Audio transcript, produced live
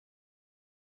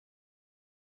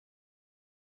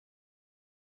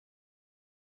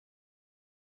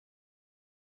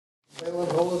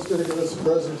Mahlon Hull is going to give us a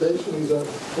presentation. He's our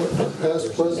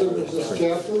past president of this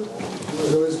chapter.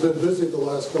 I know he's been busy the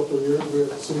last couple of years. We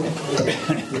haven't seen him.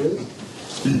 He is.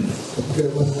 Okay,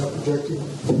 I'm not projecting.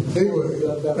 Anyway,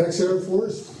 ex-Air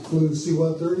Force, flew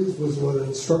C-130s, was an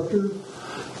instructor.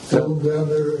 Flew down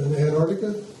there in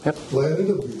Antarctica. Yep. Landed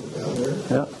him down there.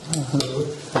 Yep.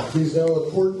 He's now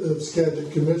a Port of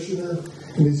Skagit commissioner,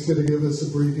 and he's going to give us a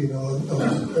briefing on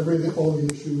everything, all the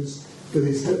issues that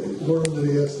he's learned that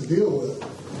he has to deal with,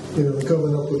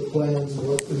 coming up with plans and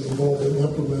what is involved in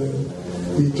implementing.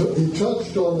 He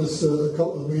touched on this a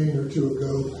meeting or two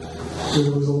ago, but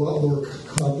it was a lot more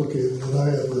complicated than I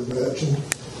ever imagined.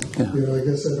 Yeah. I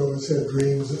guess I'd always had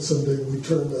dreams that someday we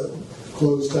turn that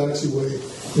closed taxiway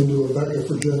into a mecca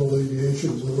for general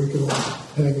aviation where we can all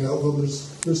hang out. Well,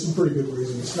 there's some pretty good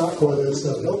reasons. Not quite as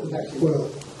stuff.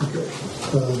 Well, okay.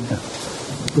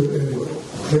 But anyway,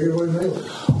 take it away,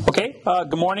 Mahlon. Okay,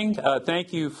 good morning.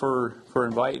 Thank you for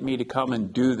inviting me to come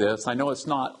and do this. I know it's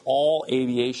not all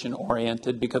aviation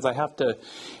oriented because I have to,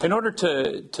 in order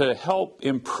to help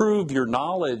improve your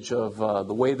knowledge of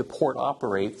the way the port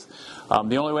operates,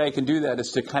 the only way I can do that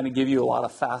is to kind of give you a lot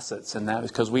of facets, and that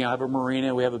is because we have a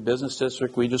marina, we have a business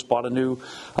district, we just bought a new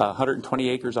 120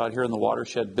 acres out here in the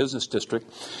watershed business district,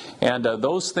 and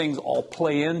those things all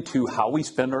play into how we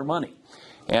spend our money.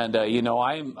 And,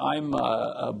 I'm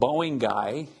a Boeing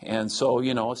guy, and so,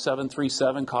 a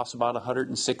 737 costs about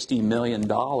 $160 million,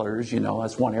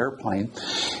 that's one airplane.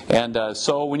 And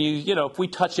so when if we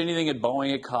touch anything at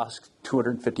Boeing, it costs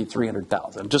 $250,000,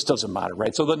 $300,000. It just doesn't matter,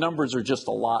 right? So the numbers are just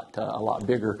a lot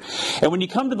bigger. And when you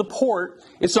come to the port,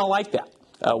 it's not like that.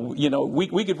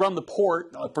 We could run the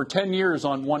port for 10 years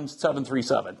on one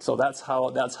 737. So that's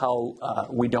how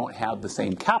we don't have the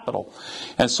same capital.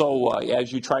 And so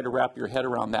as you try to wrap your head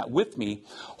around that with me,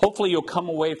 hopefully you'll come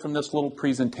away from this little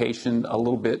presentation a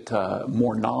little bit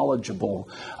more knowledgeable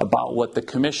about what the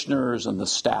commissioners and the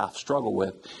staff struggle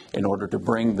with in order to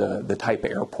bring the type of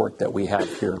airport that we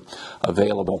have here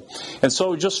available. And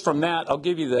so just from that, I'll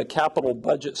give you the capital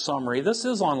budget summary. This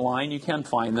is online. You can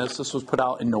find this. This was put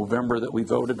out in November that we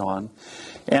voted on.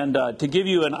 And to give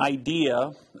you an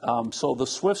idea, so the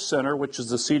Swift Center, which is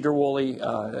the Cedar Woolley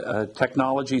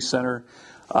Technology Center,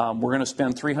 we're going to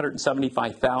spend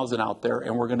 $375,000 out there,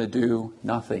 and we're going to do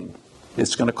nothing.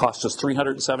 It's going to cost us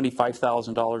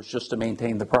 $375,000 just to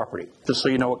maintain the property, just so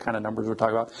you know what kind of numbers we're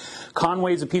talking about.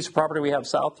 Conway's a piece of property we have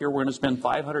south here. We're going to spend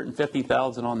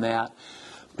 $550,000 on that.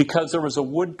 Because there was a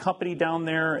wood company down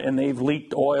there, and they've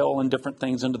leaked oil and different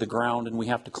things into the ground, and we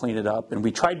have to clean it up. And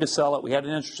we tried to sell it. We had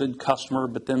an interested customer,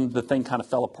 but then the thing kind of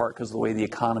fell apart because of the way the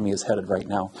economy is headed right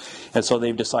now. And so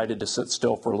they've decided to sit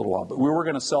still for a little while. But we were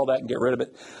going to sell that and get rid of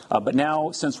it. But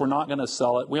now, since we're not going to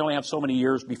sell it, we only have so many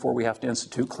years before we have to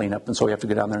institute cleanup, and so we have to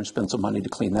go down there and spend some money to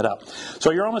clean that up.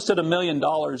 So you're almost at $1 million,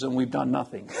 and we've done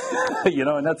nothing.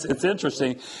 And it's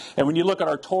interesting. And when you look at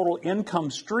our total income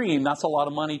stream, that's a lot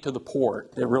of money to the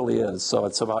port. It really is. So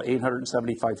it's about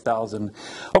 $875,000.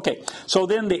 Okay, so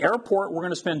then the airport, we're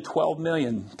going to spend $12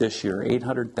 million this year,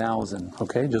 $800,000.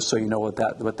 Okay, just so you know what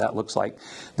that looks like.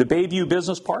 The Bayview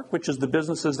Business Park, which is the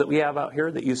businesses that we have out here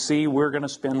that you see, we're going to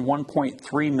spend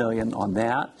 $1.3 million on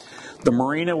that. The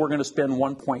marina, we're going to spend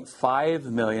 $1.5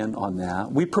 million on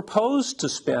that. We propose to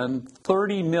spend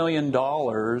 $30 million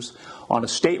on a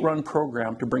state-run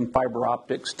program to bring fiber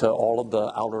optics to all of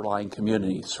the outer-lying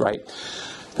communities, right?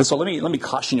 And so let me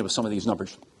caution you with some of these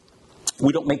numbers.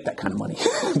 We don't make that kind of money.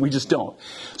 We just don't.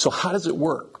 So how does it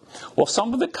work? Well,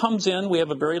 some of it comes in. We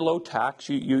have a very low tax.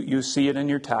 You see it in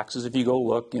your taxes if you go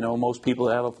look. Most people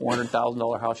that have a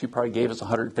 $400,000 house, you probably gave us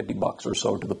 $150 or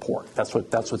so to the port. That's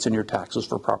what's in your taxes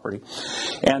for property.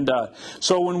 And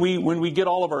so when we get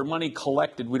all of our money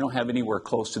collected, we don't have anywhere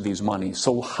close to these monies.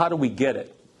 So how do we get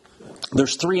it?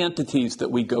 There's three entities that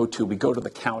we go to. We go to the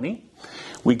county,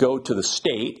 we go to the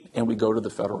state, and we go to the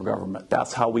federal government.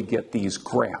 That's how we get these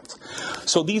grants.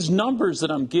 So these numbers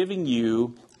that I'm giving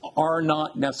you are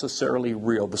not necessarily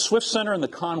real. The Swift Center and the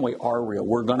Conway are real.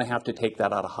 We're going to have to take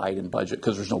that out of Hyde and budget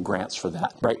because there's no grants for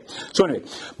that, right? So anyway,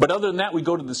 but other than that, we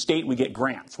go to the state, we get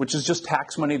grants, which is just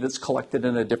tax money that's collected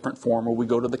in a different form, or we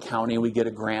go to the county, we get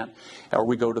a grant, or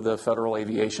we go to the Federal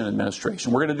Aviation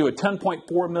Administration. We're going to do a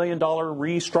 $10.4 million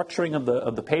restructuring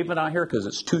of the pavement out here because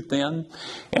it's too thin,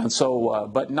 and so,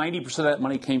 but 90% of that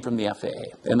money came from the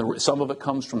FAA, and some of it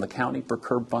comes from the county for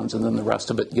curb funds, and then the rest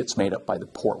of it gets made up by the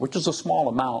port, which is a small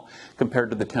amount. amount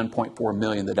compared to the 10.4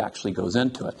 million that actually goes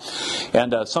into it.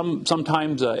 And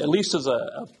sometimes, at least as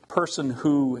a person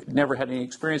who never had any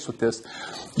experience with this,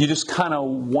 you just kind of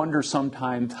wonder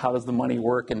sometimes how does the money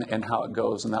work and how it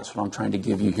goes, and that's what I'm trying to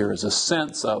give you here is a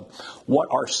sense of what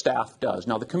our staff does.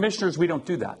 Now the commissioners, we don't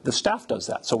do that. The staff does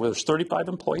that. So there's 35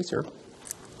 employees here,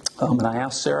 and I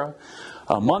asked Sarah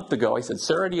a month ago, I said,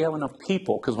 Sarah, do you have enough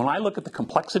people? Because when I look at the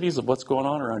complexities of what's going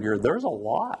on around here, there's a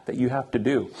lot that you have to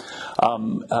do.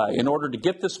 In order to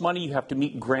get this money, you have to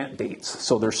meet grant dates.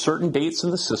 So there's certain dates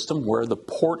in the system where the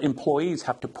port employees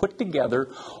have to put together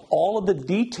all of the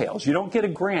details. You don't get a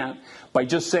grant by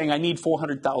just saying, I need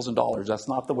 $400,000. That's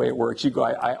not the way it works. You go,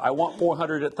 I want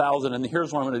 400,000, and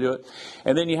here's why I'm going to do it.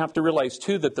 And then you have to realize,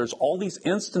 too, that there's all these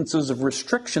instances of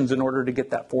restrictions in order to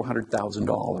get that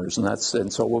 $400,000.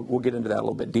 And so we'll get into that a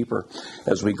little bit deeper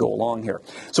as we go along here.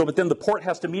 So, but then the port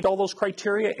has to meet all those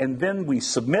criteria, and then we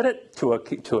submit it to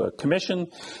a commission,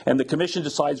 and the commission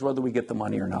decides whether we get the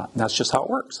money or not. And that's just how it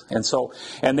works. And so,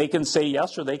 and they can say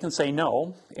yes or they can say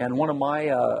no. And one of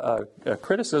my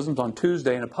criticisms on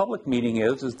Tuesday in a public meeting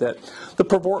is that the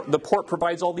port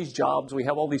provides all these jobs, we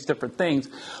have all these different things,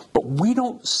 but we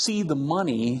don't see the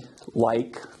money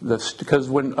like this, because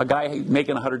when a guy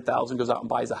making $100,000 goes out and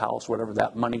buys a house, whatever,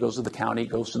 that money goes to the county,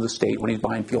 goes to the state when he's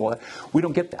buying fuel. We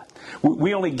don't get that.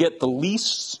 We only get the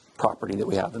lease property that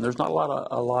we have, and there's not a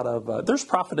lot of there's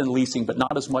profit in leasing, but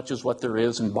not as much as what there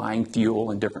is in buying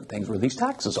fuel and different things where these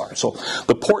taxes are. So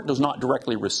the port does not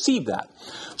directly receive that.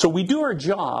 So we do our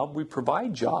job, we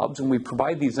provide jobs, and we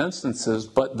provide these instances,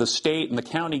 but the state and the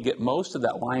county get most of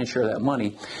that lion's share of that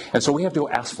money, and so we have to go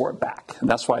ask for it back. And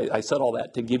that's why I said all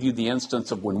that, to give you the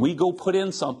instance of when we go put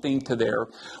in something to there,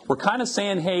 we're kind of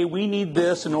saying, hey, we need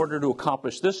this in order to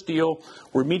accomplish this deal,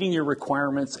 we're meeting your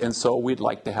requirements, and so we'd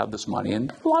like to have this money.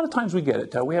 And a lot of times we get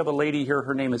it. We have a lady here,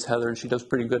 her name is Heather, and she does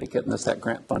pretty good at getting us that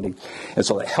grant funding, and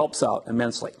so that helps out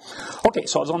immensely. Okay,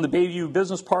 so I was on the Bayview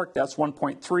Business Park, that's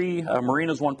 1.3,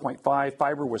 Marina's 1.5,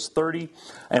 fiber was 30,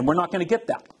 and we're not going to get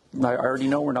that. I already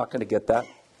know we're not going to get that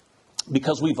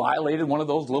because we violated one of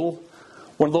those little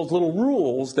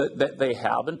rules that they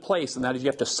have in place, and that is you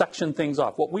have to section things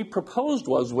off. What we proposed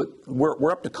was,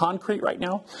 we're up to concrete right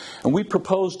now, and we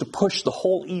proposed to push the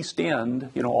whole east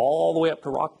end, all the way up to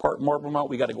Rock Park, Marble Mount.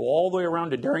 We got to go all the way around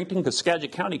to Darrington because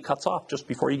Skagit County cuts off just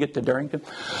before you get to Darrington.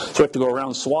 So we have to go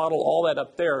around Swaddle, all that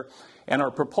up there. And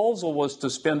our proposal was to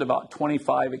spend about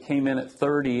 25. It came in at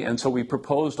 30, and so we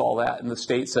proposed all that, and the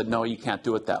state said, no, you can't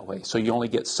do it that way. So you only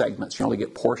get segments, you only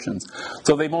get portions.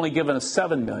 So they've only given us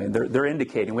 $7 million. They're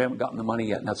indicating, we haven't gotten the money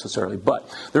yet necessarily,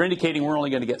 but they're indicating we're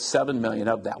only going to get $7 million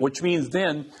of that, which means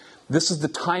then this is the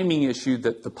timing issue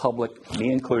that the public,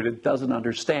 me included, doesn't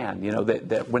understand,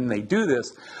 that when they do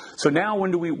this. So now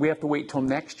when do we have to wait till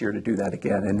next year to do that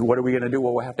again? And what are we going to do?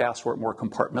 Well, we'll have to ask for it more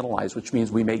compartmentalized, which means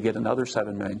we may get another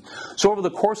 $7 million. So over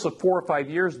the course of 4 or 5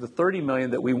 years, the $30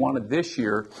 million that we wanted this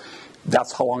year,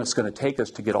 that's how long it's going to take us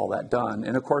to get all that done.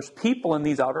 And of course, people in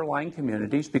these outer-lying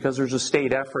communities, because there's a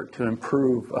state effort to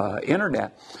improve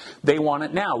internet, they want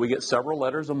it now. We get several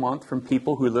letters a month from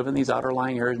people who live in these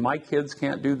outer-lying areas. My kids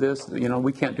can't do this,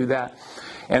 we can't do that.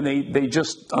 And they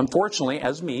just, unfortunately,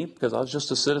 as me, because I was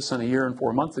just a citizen a year and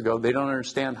 4 months ago, they don't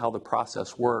understand how the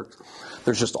process works.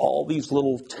 There's just all these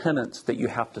little tenets that you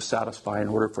have to satisfy in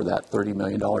order for that $30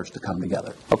 million to come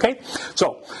together. Okay?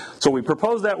 So we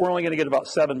propose that. We're only going to get about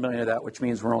 $7 million of that, which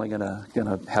means we're only going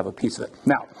to have a piece of it.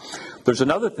 Now, there's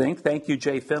another thing. Thank you,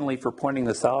 Jay Finley, for pointing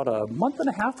this out. A month and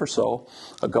a half or so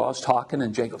ago, I was talking,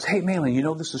 and Jay goes, hey,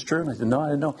 Mahlon, this is true? And I said, no, I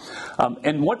didn't know.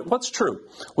 And what's true?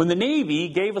 When the Navy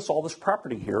gave us all this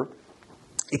property here,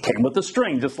 it came with a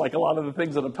string, just like a lot of the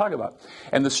things that I'm talking about.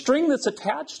 And the string that's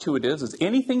attached to it is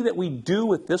anything that we do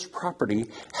with this property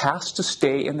has to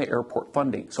stay in the airport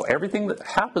funding. So everything that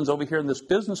happens over here in this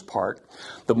business park,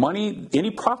 the money,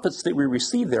 any profits that we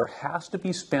receive there has to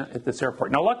be spent at this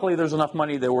airport. Now, luckily, there's enough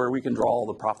money there where we can draw all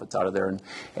the profits out of there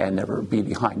and never be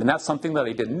behind. And that's something that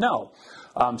I didn't know.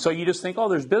 So you just think,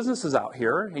 there's businesses out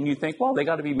here, and you think, well, they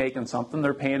got to be making something.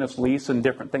 They're paying us lease and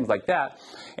different things like that.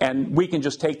 And we can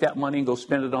just take that money and go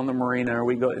spend it on the marina, or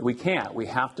we can't. We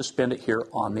have to spend it here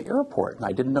on the airport. And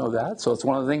I didn't know that. So it's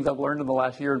one of the things I've learned in the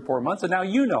last year and 4 months, and now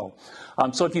you know.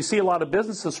 So if you see a lot of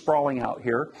businesses sprawling out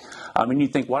here, and you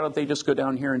think, why don't they just go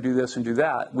down here and do this and do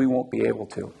that, we won't be able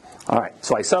to. All right,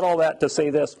 so I said all that to say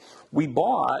this. We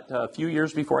bought, a few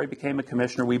years before I became a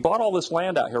commissioner, we bought all this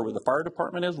land out here where the fire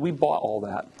department is. We bought all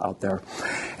that out there.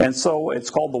 And so it's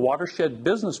called the Watershed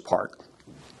Business Park.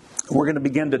 We're going to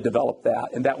begin to develop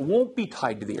that, and that won't be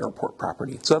tied to the airport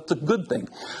property. So that's a good thing.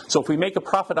 So if we make a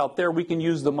profit out there, we can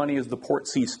use the money as the port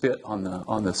sees fit on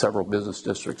the several business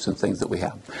districts and things that we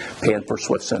have, paying for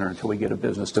Swift Center until we get a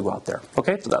business to go out there.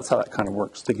 Okay, so that's how that kind of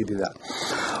works to give you that.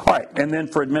 All right, and then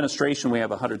for administration, we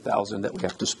have $100,000 that we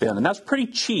have to spend, and that's pretty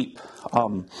cheap.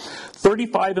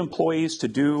 35 employees to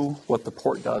do what the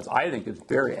port does, I think, is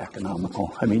very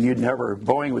economical. I mean,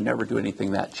 Boeing would never do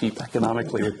anything that cheap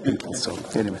economically with people. So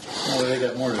anyway. Well, they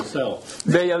got more to sell.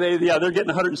 They're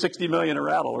getting $160 million a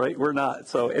rattle, right? We're not.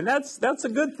 So, and that's a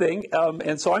good thing.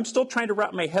 And so I'm still trying to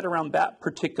wrap my head around that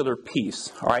particular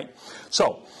piece. All right.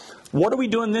 So, what are we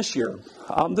doing this year?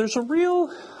 There's a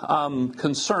real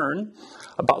concern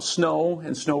about snow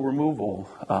and snow removal.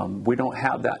 We don't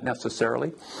have that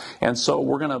necessarily. And so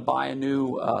we're going to buy a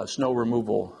new snow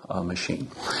removal machine.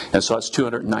 And so that's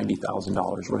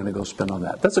 $290,000 we're going to go spend on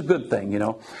that. That's a good thing, you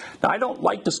know. Now, I don't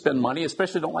like to spend money,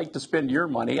 especially don't like to spend your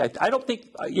money. I don't think,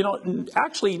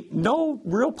 actually, no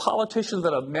real politicians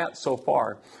that I've met so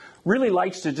far really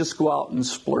likes to just go out and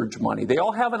splurge money. They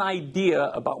all have an idea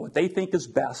about what they think is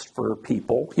best for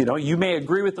people. You know, you may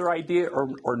agree with their idea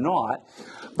or not,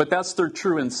 but that's their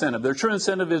true incentive. Their true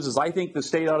incentive is I think the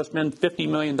state ought to spend $50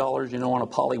 million, on a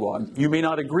polywog. You may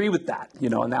not agree with that,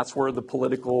 and that's where the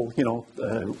political,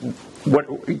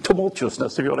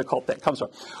 tumultuousness, if you want to call it that, comes from.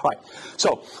 All right.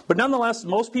 So, but nonetheless,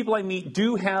 most people I meet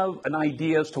do have an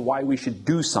idea as to why we should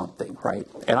do something, right?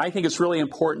 And I think it's really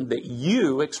important that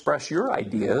you express your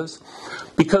ideas,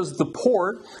 because the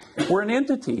port, we're an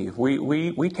entity.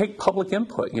 We take public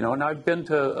input, and I've been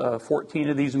to 14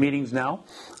 of these meetings now,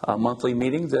 monthly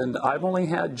meetings, and I've only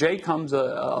had, Jay comes a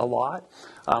lot,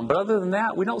 but other than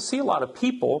that, we don't see a lot of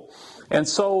people, and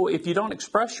so if you don't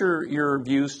express your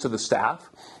views to the staff,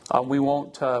 we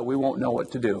won't know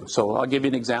what to do. So I'll give you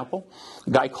an example. A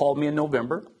guy called me in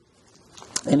November,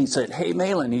 and he said, "Hey,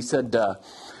 Mahlon," he said,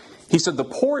 the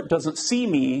port doesn't see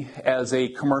me as a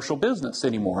commercial business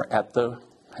anymore at the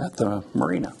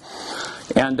marina.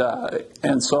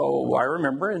 And so I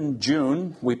remember in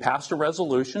June, we passed a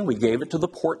resolution. We gave it to the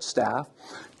port staff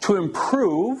to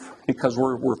improve, because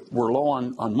we're low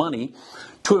on money,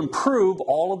 to improve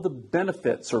all of the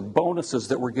benefits or bonuses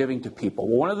that we're giving to people.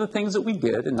 One of the things that we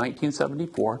did in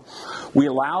 1974, we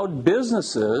allowed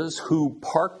businesses who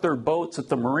parked their boats at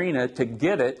the marina to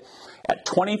get it at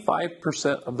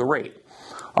 25% of the rate.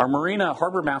 Our marina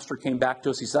harbor master came back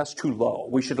to us. He said, "That's too low.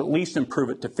 We should at least improve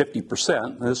it to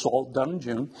 50%. And this was all done in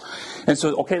June. And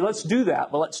so, okay, let's do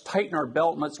that, but let's tighten our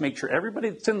belt and let's make sure everybody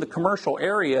that's in the commercial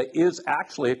area is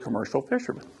actually a commercial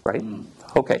fisherman, right?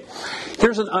 Okay.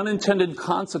 Here's an unintended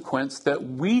consequence that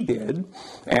we did,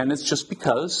 and it's just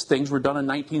because things were done in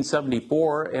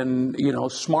 1974, and,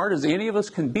 smart as any of us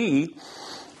can be,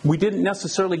 we didn't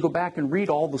necessarily go back and read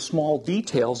all the small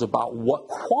details about what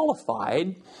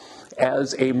qualified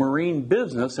as a marine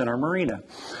business in our marina.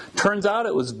 Turns out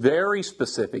it was very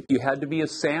specific. You had to be a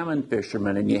salmon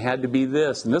fisherman, and you had to be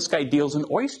this. And this guy deals in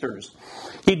oysters.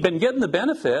 He'd been getting the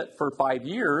benefit for 5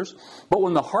 years, but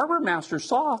when the harbor master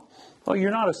saw, "Oh,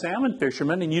 you're not a salmon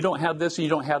fisherman, and you don't have this, and you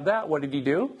don't have that," what did he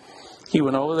do? He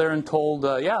went over there and told,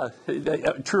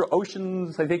 True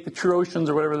Oceans, I think the True Oceans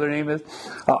or whatever their name is.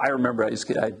 I remember, it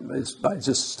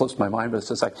just slips my mind, but it's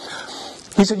just like,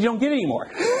 he said, "You don't get any more,"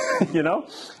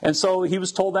 And so he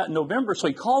was told that in November. So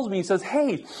he calls me and says,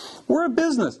 "Hey, we're a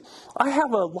business. I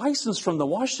have a license from the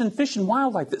Washington Fish and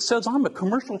Wildlife that says I'm a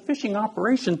commercial fishing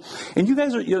operation, and you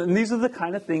guys are, and these are the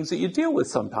kind of things that you deal with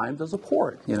sometimes as a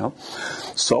port,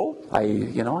 So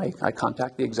I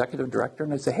contact the executive director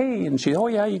and I say, "Hey," and she, "Oh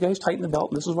yeah, you guys tighten the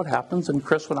belt, and this is what happens." And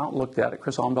Chris went out and looked at it.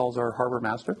 Chris Omdahl's our harbor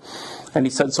master, and he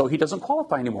said, "So he doesn't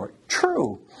qualify anymore."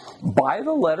 True. By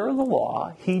the letter of the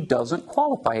law, he doesn't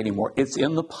qualify anymore. It's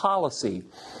in the policy.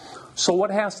 So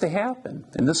what has to happen?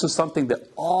 And this is something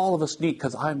that all of us need,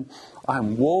 because I'm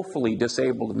woefully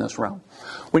disabled in this realm.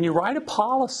 When you write a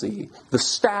policy, the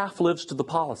staff lives to the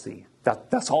policy.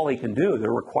 That's all they can do.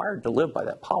 They're required to live by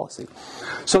that policy.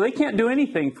 So they can't do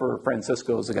anything for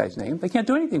Francisco, is the guy's name. They can't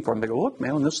do anything for him. They go, "Look,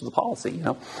 man, this is the policy,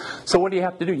 So what do you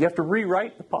have to do? You have to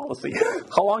rewrite the policy.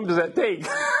 How long does that take?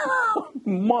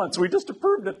 Months. We just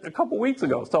approved it a couple weeks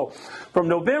ago. So from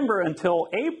November until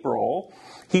April,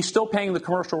 he's still paying the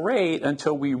commercial rate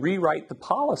until we rewrite the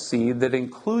policy that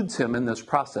includes him in this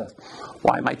process.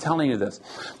 Why am I telling you this?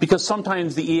 Because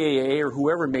sometimes the EAA or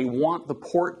whoever may want the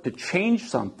port to change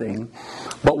something,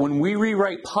 but when we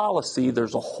rewrite policy,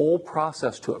 there's a whole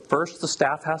process to it. First, the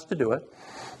staff has to do it.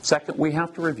 Second, we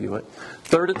have to review it.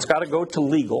 Third, it's got to go to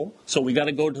legal. So we got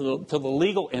to go to the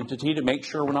legal entity to make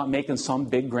sure we're not making some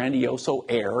big grandioso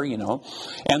error,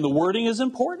 And the wording is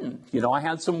important. I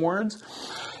had some words.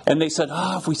 And they said,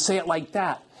 if we say it like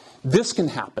that, this can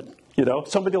happen.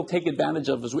 Somebody will take advantage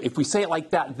of us. If we say it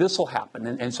like that, this will happen,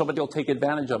 and somebody will take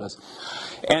advantage of us.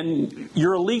 And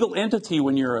you're a legal entity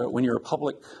when you're a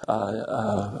public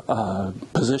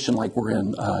position like we're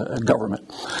in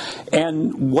government.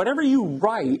 And whatever you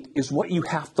write is what you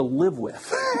have to live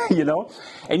with,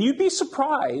 And you'd be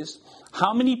surprised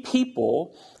how many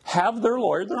people have their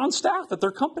lawyer, they're on staff at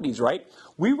their companies, right?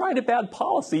 We write a bad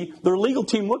policy, their legal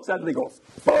team looks at it and they go,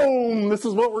 boom, this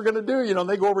is what we're going to do. And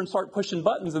they go over and start pushing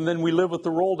buttons, and then we live with the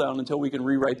roll down until we can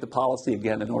rewrite the policy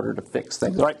again in order to fix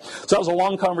things, right? So that was a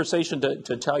long conversation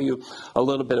to tell you a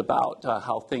little bit about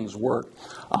how things work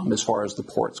as far as the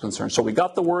port's concerned. So we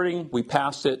got the wording, we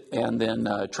passed it, and then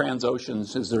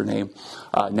Transoceans is their name,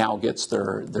 now gets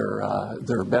their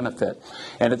benefit.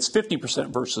 And it's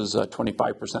 50% versus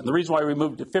 25%. And the reason why we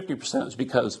moved to 50% is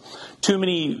because too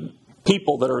many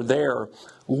people that are there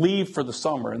leave for the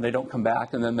summer and they don't come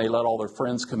back, and then they let all their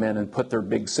friends come in and put their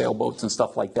big sailboats and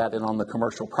stuff like that in on the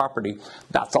commercial property.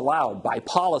 That's allowed. By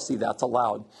policy, that's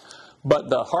allowed.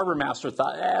 But the harbor master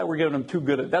thought, we're giving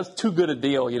them that's too good a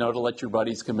deal, to let your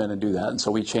buddies come in and do that. And so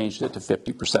we changed it to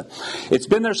 50%. It's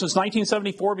been there since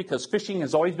 1974 because fishing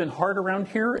has always been hard around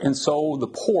here. And so the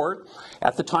port,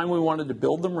 at the time we wanted to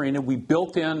build the marina, we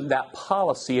built in that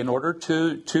policy in order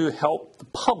to help the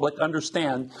public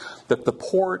understand that the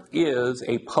port is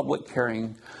a public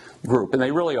carrying group. And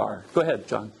they really are. Go ahead,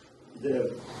 John.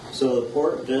 So the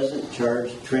port doesn't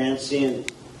charge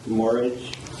transient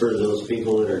mortgage for those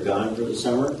people that are gone for the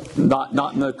summer?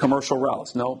 Not in the commercial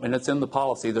routes, no. And it's in the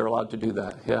policy; they're allowed to do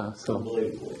that. Yeah. So.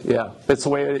 Unbelievable. Yeah, it's the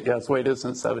way it is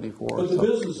since '74. But the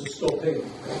business is still paying.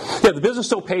 Yeah, the business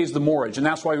still pays the mortgage, and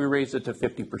that's why we raised it to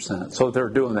 50%. So they're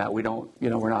doing that. We don't,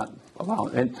 we're not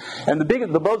allowing. And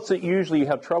the boats that usually you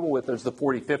have trouble with is the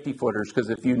 40, 50 footers, because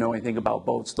if you know anything about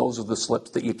boats, those are the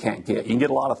slips that you can't get. You can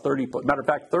get a lot of 30 foot. Matter of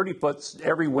fact, 30 foots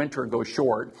every winter go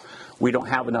short. We don't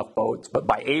have enough boats, but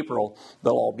by April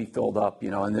they'll all be filled up,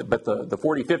 but the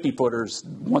 40, 50 footers,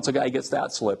 once a guy gets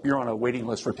that slip, you're on a waiting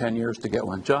list for 10 years to get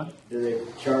one. John? Do they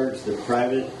charge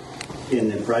in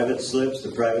the private slips,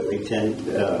 the privately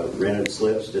rented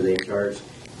slips, do they charge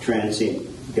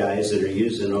transient guys that are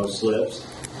using those slips?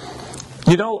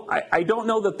 I don't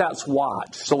know that that's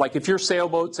watched. So, like, if your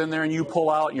sailboat's in there and you pull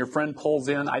out and your friend pulls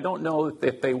in, I don't know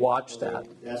if they watch that.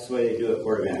 That's the way they do it,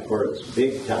 Port of Skagit. It's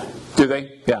big time. Do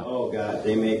they? Yeah. Oh, God.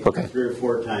 They make 3 or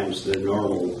 4 times the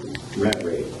normal rent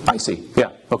rate. I see.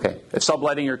 Yeah. Okay. If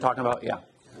subletting you're talking about, yeah.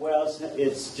 Well,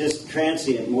 it's just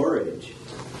transient mortgage.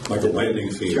 Like a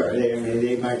landing fee.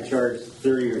 They might charge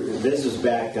 30, this is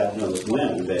back, God knows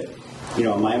when, but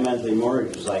my monthly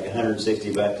mortgage was like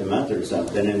 $160 a month or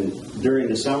something. And during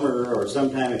the summer or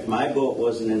sometime if my boat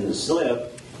wasn't in the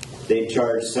slip, they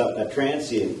charge a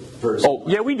transient person. Oh,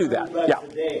 yeah, we do that. Yeah. A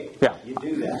day. Yeah. You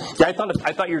do that. Yeah,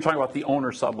 I thought you were talking about the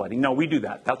owner subletting. No, we do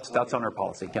that. That's on our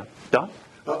policy. Yeah. Don?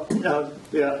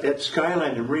 At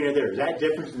Skyline, the marina there, is that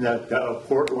different than the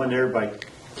port one there by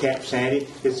Camp Sandy?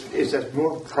 Is that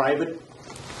more private?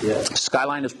 Yeah.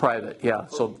 Skyline is private, yeah.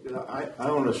 So I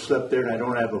own a slip there and I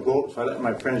don't have a boat, so I let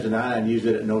my friends and I use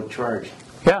it at no charge.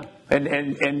 yeah, and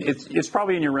it's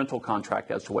probably in your rental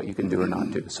contract as to what you can do or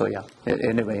not do. So yeah.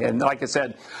 Anyway, and like I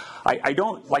said, I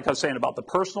don't, like I was saying about the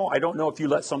personal, I don't know if you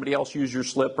let somebody else use your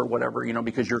slip or whatever,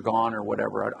 because you're gone or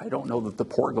whatever. I don't know that the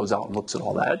port goes out and looks at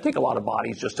all that. It'd take a lot of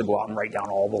bodies just to go out and write down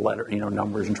all the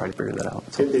numbers and try to figure that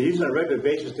out. So. If they use it on a regular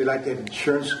basis, they like to have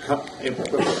insurance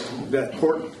that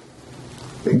port.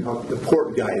 They call it the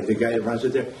port guy, the guy that runs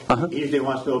it there. He usually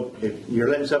wants to know if you're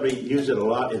letting somebody use it a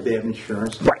lot, if they have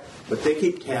insurance. Right. But they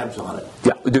keep tabs on it.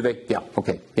 Yeah, do they? Yeah,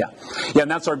 okay, yeah. Yeah,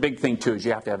 and that's our big thing, too, is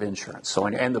you have to have insurance. So,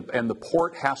 and the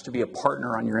port has to be a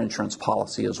partner on your insurance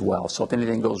policy as well. So if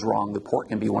anything goes wrong, the port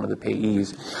can be one of the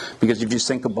payees. Because if you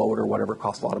sink a boat or whatever, it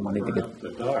costs a lot of money to get... The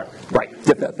dock. Right,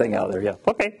 get that thing out of there, yeah.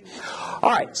 Okay.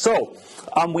 All right, so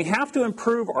we have to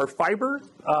improve our fiber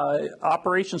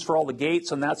operations for all the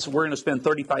gates, and we're going to spend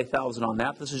 $35,000 on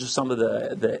that. This is just some of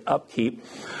the upkeep.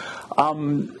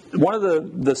 One of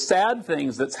the sad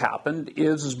things that's happened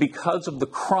is because of the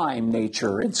crime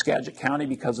nature in Skagit County,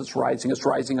 because it's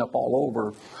rising up all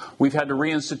over. We've had to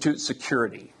reinstitute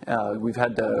security.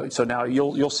 So now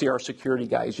you'll see our security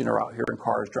guys, out here in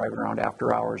cars driving around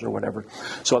after hours or whatever.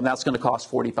 So and that's going to cost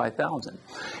 $45,000.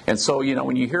 And so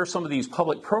when you hear some of these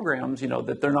public programs,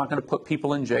 that they're not going to put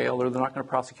people in jail or they're not going to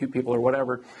prosecute people or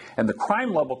whatever, and the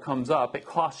crime level comes up, it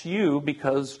costs you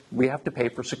because we have to pay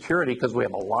for security because we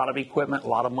have a lot of equipment, a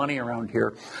lot of money around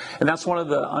here. And that's one of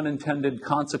the unintended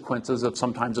consequences of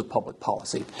sometimes of public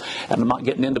policy. And I'm not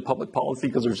getting into public policy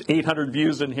because there's 800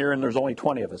 views in here and there's only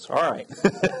 20 of us. All right.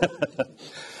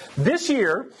 This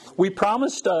year, we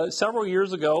promised several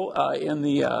years ago in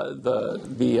the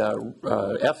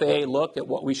FAA look at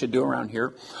what we should do around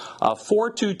here.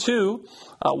 422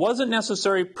 wasn't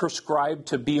necessarily prescribed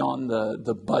to be on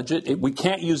the budget. We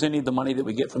can't use any of the money that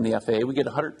we get from the FAA. We get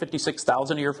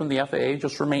 $156,000 a year from the FAA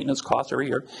just for maintenance costs every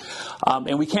year,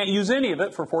 and we can't use any of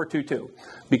it for 422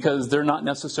 because they're not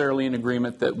necessarily in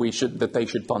agreement that they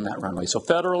should fund that runway. So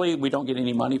federally, we don't get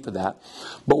any money for that,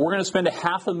 but we're going to spend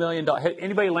 $500,000.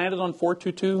 Anybody landed on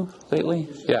 422 lately?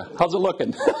 Yeah. How's it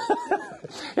looking?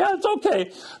 Yeah, it's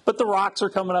okay, but the rocks are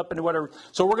coming up and whatever.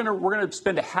 So we're gonna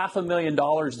spend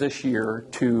 $500,000 this year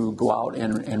to go out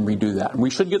and redo that, and we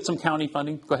should get some county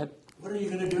funding. Go ahead. What are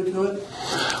you going to do to it?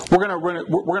 We're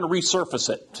gonna resurface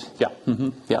it. Yeah,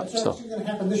 yeah. That's So actually going to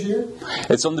happen this year?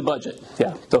 it's on the budget.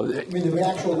 Yeah. So I mean, the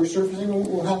actual resurfacing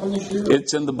will happen this year?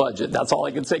 it's in the budget. That's all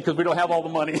I can say because we don't have all the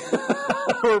money.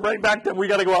 We're right back to we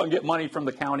got to go out and get money from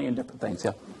the county and different things.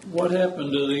 Yeah. What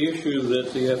happened to the issue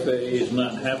that the FAA is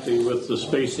not happy with the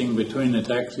spacing between the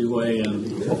taxiway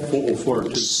and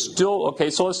 442? Still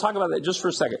okay. So let's talk about that just for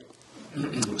a second.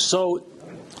 So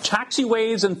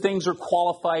taxiways and things are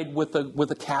qualified with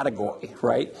a category,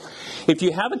 right? If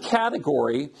you have a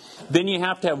category, then you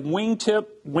have to have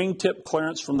wingtip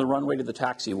clearance from the runway to the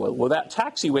taxiway. Well, that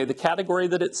taxiway, the category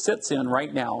that it sits in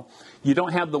right now, you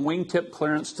don't have the wingtip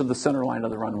clearance to the center line of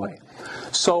the runway.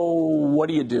 So what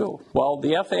do? Well,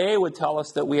 the FAA would tell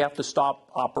us that we have to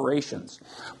stop operations,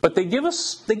 but they give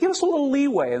us a little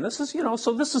leeway, and this is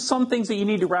so this is some things that you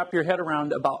need to wrap your head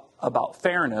around about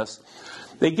fairness.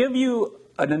 They give you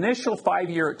an initial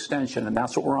 5-year extension, and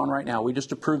that's what we're on right now. We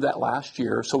just approved that last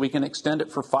year, so we can extend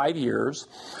it for 5 years.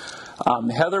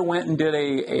 Heather went and did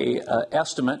a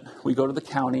estimate. We go to the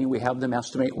county. We have them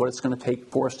estimate what it's going to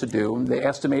take for us to do. They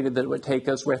estimated that it would take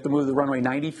us. We have to move the runway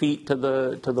 90 feet to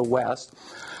the west.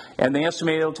 And they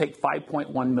estimate it'll take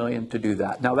 $5.1 million to do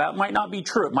that. Now, that might not be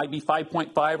true. It might be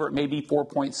 5.5 or it may be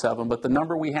 4.7, but the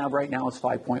number we have right now is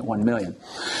 $5.1 million.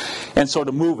 And so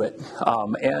to move it,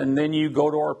 and then you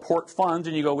go to our port funds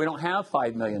and you go, we don't have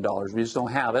 $5 million. We just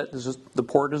don't have it. The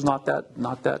port is not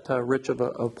that rich of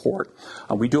a port.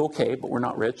 We do okay, but we're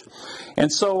not rich.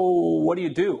 And so what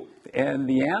do? And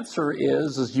the answer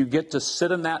is you get to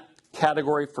sit in that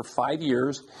category for 5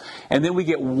 years, and then we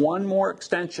get one more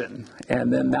extension,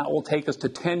 and then that will take us to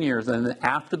 10 years, and then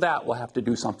after that we'll have to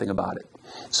do something about it.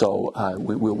 So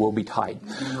we'll be tied.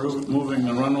 Moving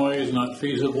the runway is not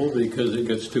feasible because it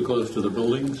gets too close to the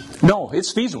buildings? No,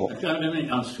 it's feasible. I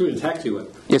mean, on the taxiway.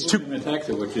 It's moving the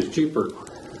taxiway, which is cheaper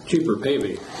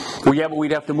paving. Well, yeah, but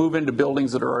we'd have to move into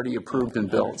buildings that are already approved and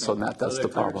built, so that's the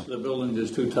problem. The building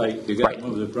is too tight. You got to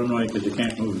move the runway because you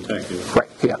can't move the taxiway. Right.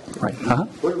 Yeah. Right.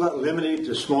 What about limiting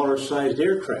to smaller sized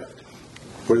aircraft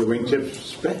where the wingtips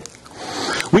spread?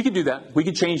 We could do that. We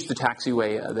could change the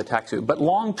taxiway. But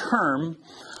long term,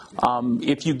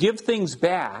 if you give things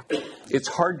back, it's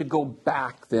hard to go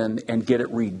back then and get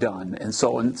it redone. And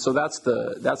so that's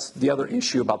the other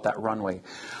issue about that runway.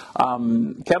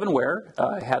 Kevin Ware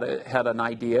had an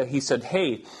idea. He said,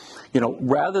 hey,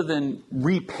 rather than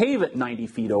repave it 90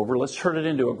 feet over, let's turn it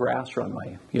into a grass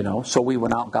runway, So we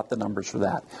went out and got the numbers for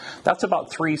that. That's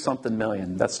about $3-something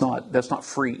million. That's not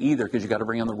free either because you got to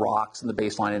bring in the rocks and the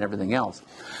baseline and everything else.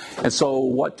 And so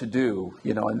what to do,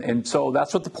 and so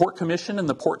that's what the Port Commission and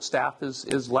the port staff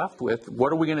is left with.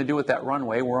 What are we going to do with that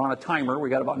runway? We're on a timer. We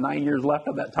got about 9 years left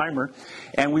of that timer,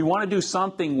 and we want to do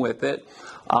something with it.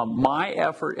 My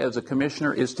effort as a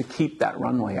commissioner is to keep that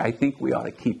runway. I think we ought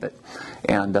to keep it.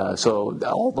 And so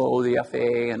although the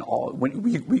FAA and all,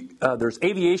 there's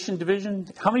aviation division.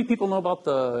 How many people know about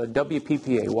the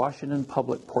WPPA, Washington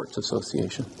Public Ports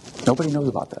Association? Nobody knows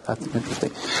about that. That's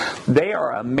interesting. They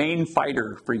are a main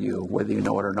fighter for you, whether you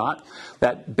know it or not.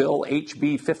 That bill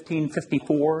HB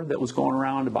 1554 that was going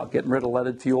around about getting rid of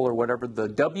leaded fuel or whatever, the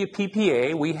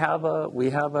WPPA, we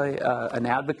have an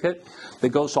advocate that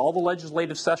goes to all the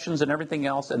legislative sessions and everything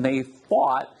else, and they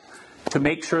fought to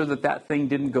make sure that thing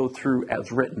didn't go through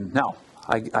as written. Now,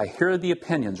 I hear the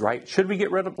opinions, right? Should we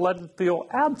get rid of leaded fuel?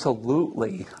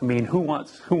 Absolutely. I mean, who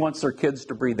wants their kids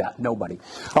to breathe that? Nobody.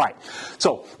 All right.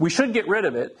 So we should get rid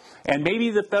of it. And maybe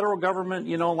the federal government,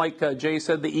 like Jay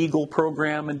said, the Eagle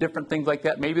program and different things like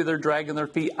that, maybe they're dragging their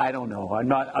feet. I don't know. I'm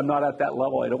not at that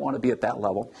level. I don't want to be at that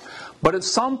level. But at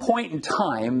some point in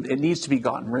time, it needs to be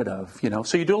gotten rid of,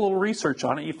 So you do a little research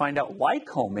on it. You find out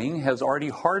Lycoming has already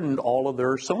hardened all of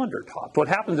their cylinder tops. What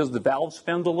happens is the valve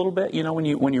spins a little bit, when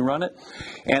you run it.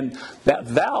 And that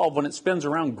valve, when it spins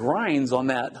around, grinds on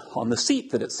the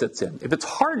seat that it sits in. If it's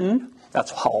hardened,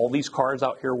 That's how all these cars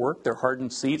out here work. They're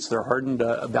hardened seats, they're hardened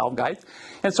valve guides.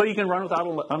 And so you can run without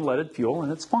unleaded fuel,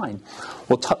 and it's fine.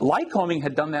 Well, Lycoming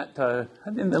had done that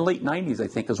in the late 90s, I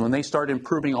think, is when they started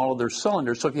improving all of their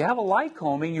cylinders. So if you have a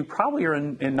Lycoming, you probably are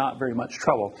in not very much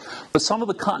trouble. But some of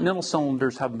the Continental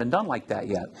cylinders haven't been done like that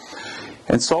yet.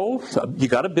 And so you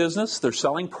got a business, they're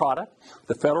selling product.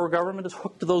 The federal government is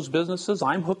hooked to those businesses.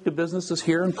 I'm hooked to businesses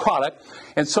here and product.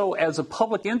 And so as a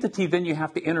public entity, then you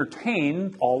have to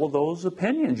entertain all of those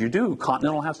opinions. You do.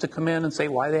 Continental has to come in and say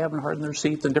why they haven't hardened their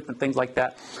seats and different things like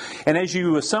that. And as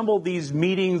you assemble these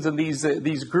meetings and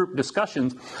these group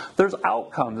discussions, there's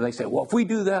outcomes. And they say, well, if we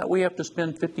do that, we have to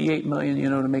spend $58 million,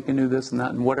 to make a new this and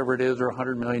that and whatever it is, or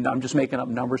 $100 million. I'm just making up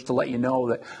numbers to let you know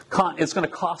that it's going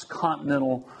to cost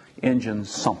Continental engines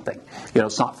something.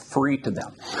 It's not free to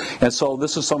them. And so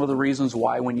this is some of the reasons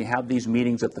why when you have these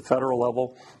meetings at the federal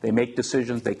level, they make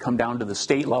decisions, they come down to the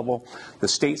state level. The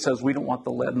state says we don't want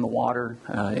the lead in the water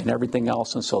and everything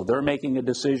else, and so they're making a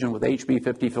decision with HB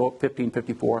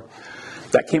 1554.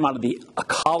 That came out of the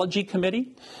Ecology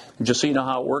Committee. Just so you know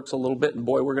how it works a little bit, and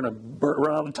boy, we're going to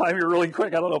run out of time here really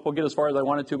quick. I don't know if we'll get as far as I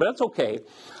wanted to, but that's okay.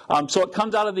 So it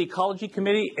comes out of the Ecology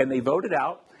Committee, and they vote it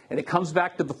out. And it comes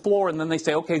back to the floor, and then they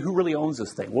say, okay, who really owns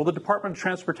this thing? Well, the Department of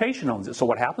Transportation owns it. So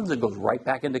what happens? It goes right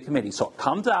back into committee. So it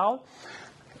comes out,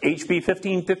 HB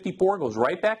 1554 goes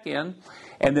right back in,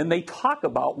 and then they talk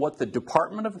about what the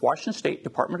Washington State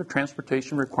Department of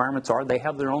Transportation requirements are. They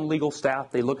have their own legal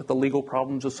staff. They look at the legal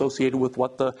problems associated with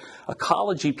what the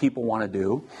ecology people want to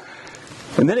do.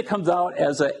 And then it comes out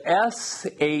as a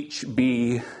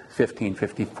SHB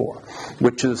 1554,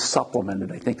 which is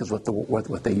supplemented, I think is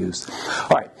what they used.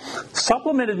 All right,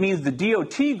 supplemented means the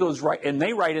DOT goes right, and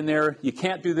they write in there, you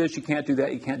can't do this, you can't do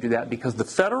that, you can't do that, because the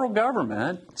federal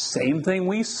government, same thing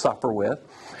we suffer with,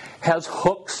 has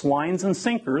hooks, lines, and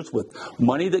sinkers with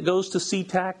money that goes to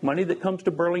SeaTac, money that comes to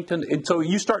Burlington. And so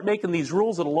you start making these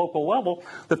rules at a local level.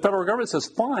 The federal government says,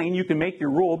 fine, you can make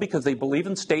your rule because they believe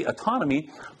in state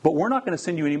autonomy, but we're not going to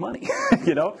send you any money,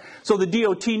 So the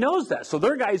DOT knows that. So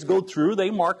their guys go through, they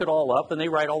mark it all up, and they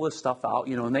write all this stuff out,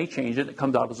 and they change it. It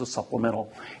comes out as a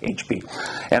supplemental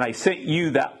HB. And I sent you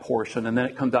that portion, and then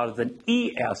it comes out as an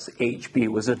ESHB.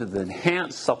 Was it an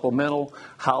Enhanced Supplemental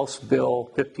House Bill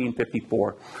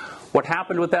 1554? What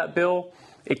happened with that bill?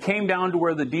 It came down to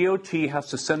where the DOT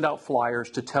has to send out flyers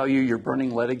to tell you you're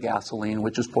burning leaded gasoline,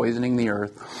 which is poisoning the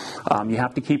earth. You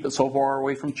have to keep it so far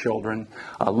away from children.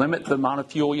 Limit the amount of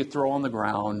fuel you throw on the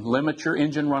ground. Limit your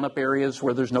engine run-up areas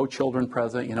where there's no children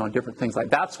present, and different things like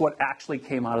that. That's what actually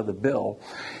came out of the bill.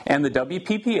 And the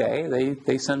WPPA,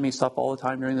 they send me stuff all the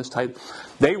time during this time.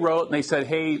 They wrote and they said,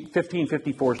 hey,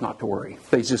 1554 is not to worry.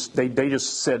 They just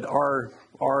said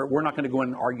we're not going to go in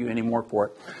and argue anymore for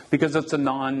it because it's a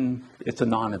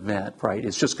non-event, right?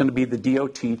 It's just going to be the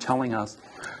DOT telling us,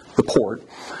 the port.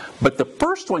 But the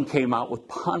first one came out with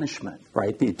punishment,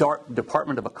 right? The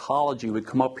Department of Ecology would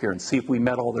come up here and see if we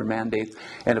met all their mandates,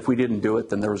 and if we didn't do it,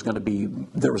 then there was going to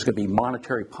be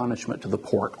monetary punishment to the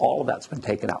port. All of that's been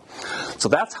taken out. So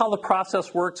that's how the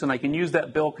process works, and I can use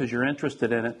that bill because you're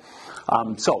interested in it.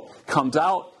 So comes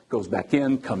out, goes back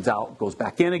in, comes out, goes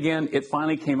back in again. It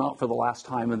finally came out for the last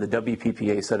time, and the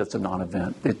WPPA said it's a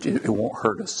non-event. It won't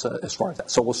hurt us as far as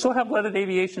that. So we'll still have leaded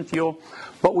aviation fuel,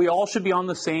 but we all should be on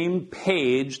the same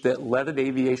page that leaded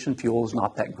aviation fuel is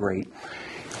not that great.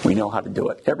 We know how to do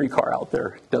it. Every car out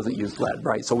there doesn't use lead,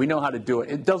 right? So we know how to do it.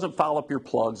 It doesn't foul up your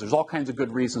plugs. There's all kinds of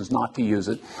good reasons not to use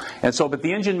it. And so, but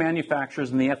the engine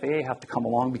manufacturers and the FAA have to come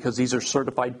along because these are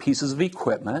certified pieces of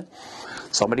equipment.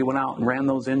 Somebody went out and ran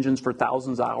those engines for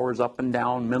thousands of hours up and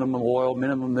down, minimum oil,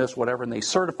 minimum this, whatever, and they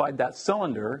certified that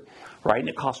cylinder, right? And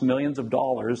it costs millions of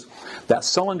dollars. That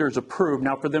cylinder is approved.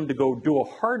 Now, for them to go do a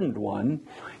hardened one,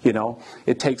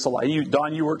 it takes a lot.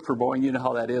 Don, you worked for Boeing. You know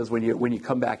how that is when you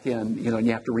come back in, and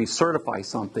you have to recertify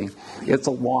something. It's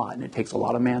a lot, and it takes a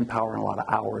lot of manpower and a lot of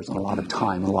hours and a lot of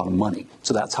time and a lot of money.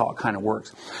 So that's how it kind of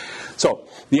works. So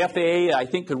the FAA, I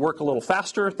think, could work a little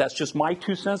faster. That's just my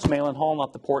 2 cents. Mahlon Hull,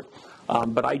 not the port.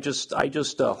 But I just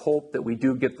hope that we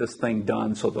do get this thing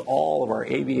done so that all of our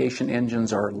aviation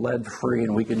engines are lead-free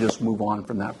and we can just move on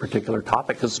from that particular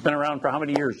topic because it's been around for how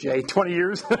many years, Jay? 20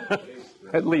 years?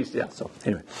 At least, yeah. So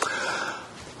anyway.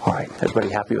 All right. Everybody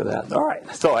happy with that? All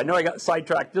right. So I know I got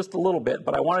sidetracked just a little bit,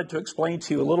 but I wanted to explain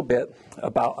to you a little bit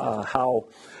about how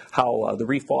the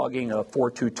refogging of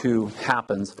 422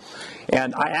 happens.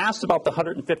 And I asked about the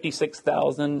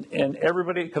 156,000, and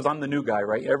everybody, because I'm the new guy,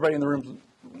 right? Everybody in the room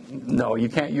no, you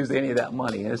can't use any of that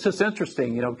money. And it's just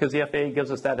interesting, because the FAA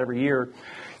gives us that every year.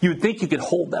 You would think you could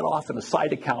hold that off in a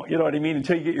side account, you know what I mean,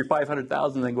 until you get your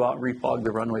 $500,000 and then go out and refog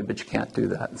the runway, but you can't do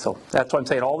that. So that's why I'm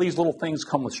saying all these little things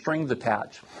come with strings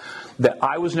attached that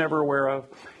I was never aware of.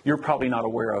 You're probably not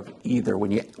aware of either.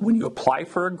 When you apply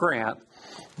for a grant,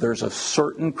 there's a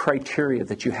certain criteria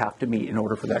that you have to meet in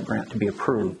order for that grant to be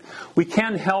approved. We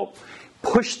can help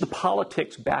push the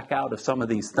politics back out of some of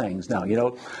these things. Now,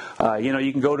 you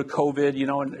can go to COVID,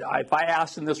 and if I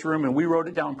asked in this room and we wrote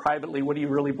it down privately, what do you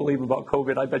really believe about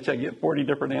COVID? I bet you I get 40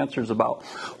 different answers about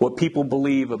what people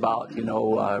believe about,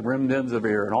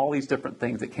 remdesivir and all these different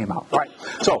things that came out. All right.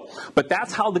 So, but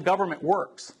that's how the government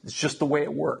works. It's just the way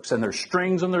it works. And there's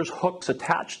strings and there's hooks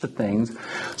attached to things.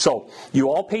 So you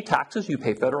all pay taxes. You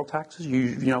pay federal taxes.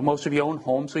 Most of you own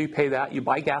homes, so you pay that. You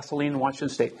buy gasoline in Washington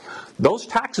State. Those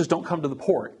taxes don't come to the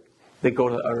port. They go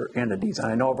to other entities. And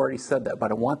I know I've already said that,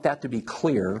 but I want that to be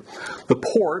clear. The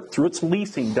port, through its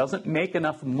leasing, doesn't make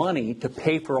enough money to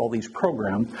pay for all these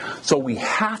programs, so we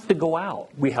have to go out.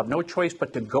 We have no choice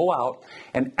but to go out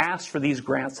and ask for these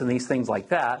grants and these things like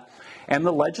that. And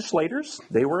the legislators,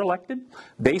 they were elected.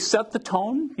 They set the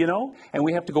tone, and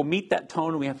we have to go meet that tone,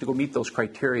 and we have to go meet those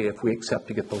criteria if we accept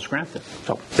to get those granted.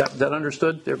 So, that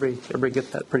understood? Everybody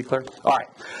get that pretty clear? All right.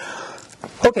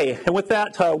 Okay, and with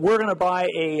that, we're going to buy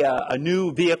a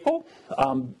new vehicle.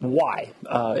 Why?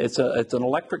 It's an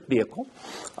electric vehicle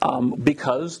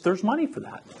because there's money for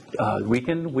that. We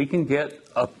can get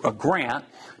a grant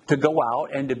to go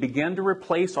out and to begin to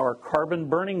replace our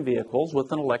carbon-burning vehicles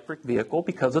with an electric vehicle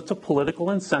because it's a political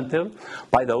incentive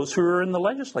by those who are in the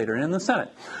legislature and in the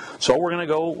Senate. So we're going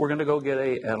to go get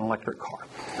an electric car.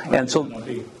 And so,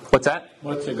 what's that?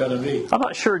 What's it going to be? I'm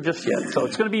not sure just yet. So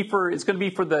it's going to be for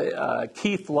the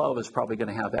Keith Love is probably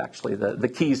going to have actually the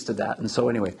keys to that. And so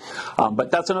anyway,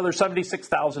 but that's another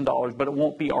 $76,000. But it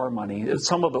won't be our money.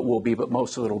 Some of it will be, but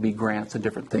most of it will be grants and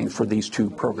different things for these two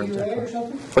programs. EAA or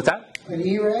something? What's that? An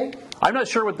EAA? I'm not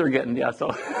sure what they're getting. Yeah.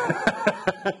 So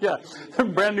yeah,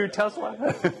 brand new Tesla.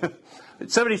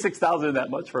 76,000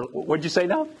 that much for, what'd you say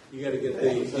now? You got to get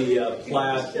the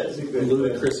plaid,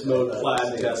 ludicrous mode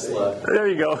plaid Tesla. There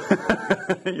you go.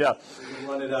 Yeah.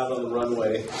 Run it out on the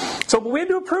runway. So, but we had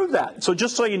to approve that. So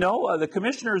just so you know, the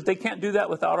commissioners, they can't do that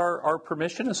without our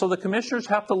permission. And so the commissioners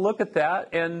have to look at that.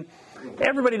 And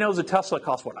everybody knows a Tesla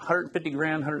costs, what, 150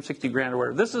 grand, 160 grand or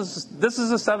whatever. This is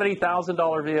a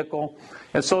 $70,000 vehicle.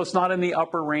 And so it's not in the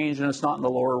upper range and it's not in the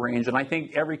lower range. And I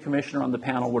think every commissioner on the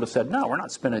panel would have said, no, we're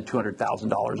not spending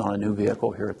 $200,000 on a new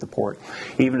vehicle here at the port,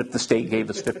 even if the state gave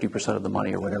us 50% of the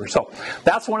money or whatever. So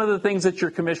that's one of the things that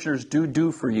your commissioners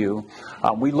do for you.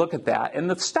 We look at that. And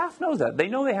the staff knows that. They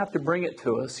know they have to bring it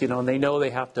to us, and they know they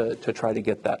have to try to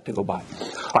get that to go by.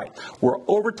 All right, we're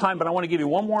over time, but I want to give you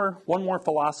one more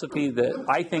philosophy that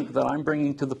I think that I'm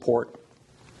bringing to the port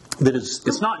that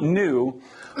it's not new,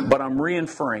 but I'm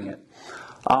re-inferring it.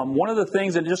 One of the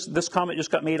things, and this comment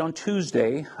just got made on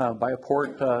Tuesday by a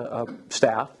port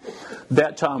staff,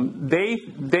 that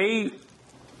they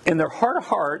in their heart of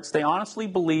hearts, they honestly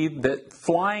believe that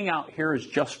flying out here is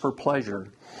just for pleasure.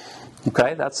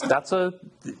 Okay, that's of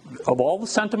all the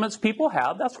sentiments people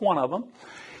have, that's one of them.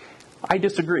 I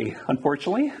disagree,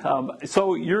 unfortunately.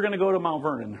 So you're going to go to Mount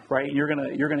Vernon, right? You're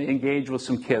going to engage with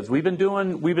some kids. We've been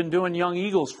doing Young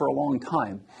Eagles for a long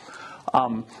time.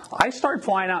 I started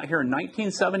flying out here in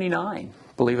 1979,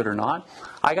 believe it or not.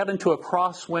 I got into a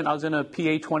crosswind. I was in a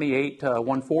PA-28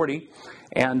 140,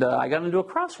 and I got into a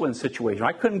crosswind situation.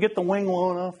 I couldn't get the wing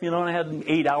low enough, and I had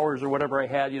 8 hours or whatever I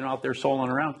had, out there soloing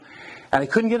around, and I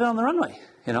couldn't get it on the runway.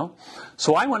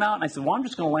 So I went out and I said, well, I'm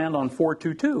just going to land on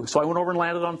 422. So I went over and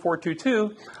landed on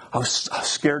 422. I was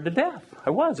scared to death. I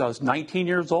was 19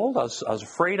 years old. I was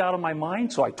afraid out of my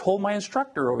mind. So I told my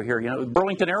instructor over here,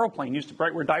 Burlington Aeroplane used to,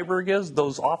 right where Dyberg is,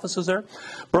 those offices there.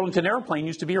 Burlington Aeroplane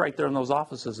used to be right there in those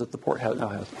offices that the port now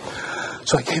has.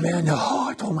 So I came in,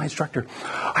 I told my instructor,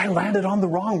 I landed on the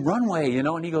wrong runway,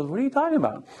 and he goes, what are you talking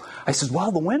about? I said,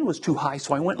 well, the wind was too high,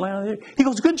 so I went and landed there. He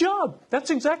goes, good job.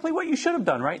 That's exactly what you should have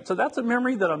done, right? So that's a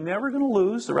memory that I'm never going to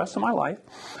lose the rest of my life.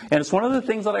 And it's one of the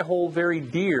things that I hold very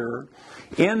dear,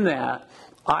 in that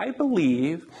I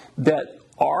believe that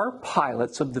our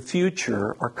pilots of the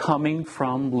future are coming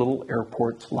from little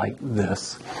airports like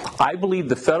this. I believe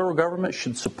the federal government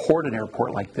should support an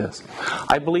airport like this.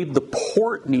 I believe the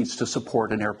port needs to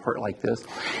support an airport like this.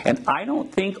 And I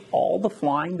don't think all the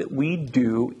flying that we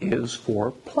do is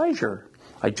for pleasure.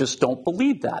 I just don't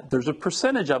believe that. There's a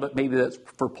percentage of it maybe that's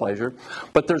for pleasure,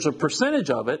 but there's a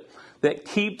percentage of it that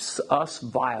keeps us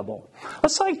viable.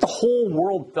 Let's say the whole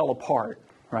world fell apart.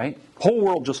 right? Whole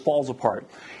world just falls apart.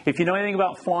 If you know anything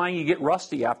about flying, you get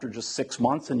rusty after just 6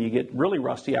 months, and you get really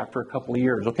rusty after a couple of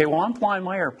years. Okay, well, I'm flying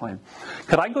my airplane.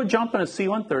 Could I go jump in a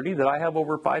C-130 that I have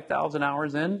over 5,000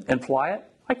 hours in and fly it?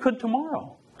 I could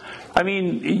tomorrow. I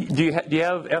mean, do you have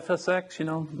FSX? You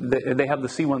know, they have the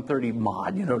C-130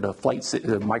 mod, you know, the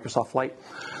Microsoft Flight.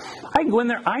 I can go in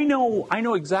there. I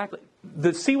know exactly.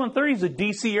 The C-130 is a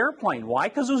DC airplane. Why?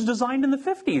 Because it was designed in the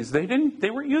 50s. They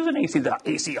weren't using AC. The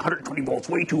AC 120 volts,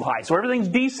 way too high. So everything's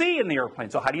DC in the airplane.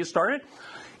 So how do you start it?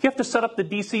 You have to set up the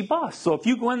DC bus. So if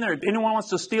you go in there, if anyone wants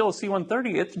to steal a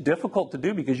C-130, it's difficult to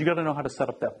do because you got to know how to set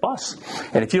up that bus.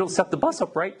 And if you don't set the bus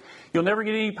up right, you'll never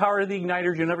get any power to the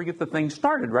igniters. You'll never get the thing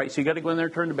started, right? So you got to go in there,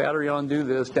 turn the battery on, do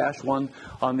this, -1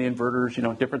 on the inverters, you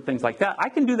know, different things like that. I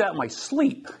can do that in my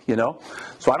sleep, you know.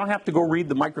 So I don't have to go read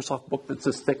the Microsoft book that's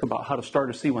this thick about how to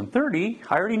start a C-130.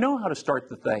 I already know how to start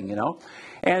the thing, you know.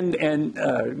 And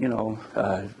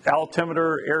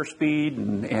altimeter, airspeed,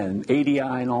 and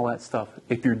ADI and all that stuff.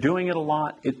 If you're doing it a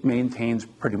lot, it maintains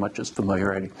pretty much its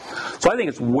familiarity. So I think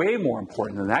it's way more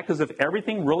important than that, because if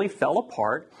everything really fell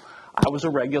apart, I was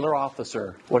a regular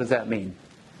officer. What does that mean?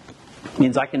 It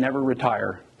means I can never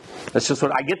retire. That's just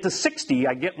what I get to 60,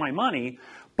 I get my money,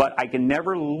 but I can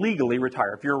never legally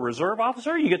retire. If you're a reserve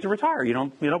officer, you get to retire. You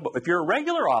don't, but if you're a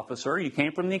regular officer, you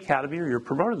came from the academy or you're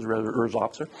promoted as a reserve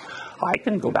officer, I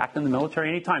can go back in the military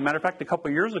anytime. Matter of fact, a couple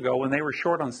of years ago when they were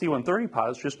short on C-130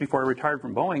 pilots, just before I retired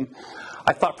from Boeing,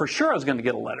 I thought for sure I was going to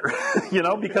get a letter,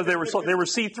 because they were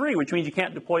C3, which means you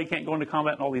can't deploy, you can't go into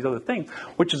combat and all these other things,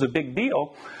 which is a big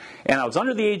deal. And I was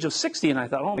under the age of 60, and I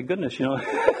thought, oh my goodness,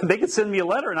 they could send me a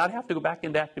letter and I'd have to go back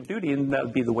into active duty, and that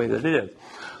would be the way that it is.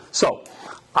 So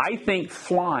I think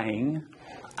flying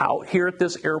out here at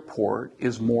this airport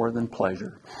is more than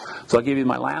pleasure. So I'll give you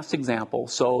my last example.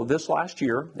 So this last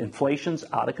year, inflation's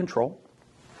out of control,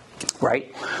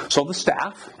 right? So the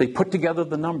staff, they put together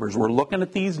the numbers. We're looking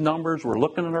at these numbers. We're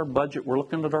looking at our budget. We're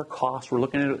looking at our costs. We're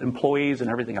looking at employees and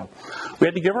everything else. We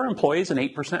had to give our employees an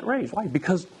 8% raise. Why?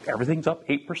 Because everything's up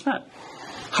 8%.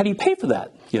 How do you pay for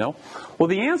that? Well,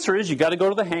 the answer is you got to go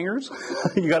to the hangars.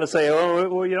 You got to say,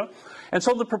 And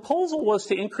so the proposal was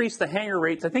to increase the hangar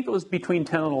rates. I think it was between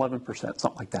 10 and 11%,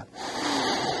 something like that.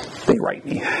 They write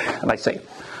me, and I say,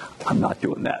 I'm not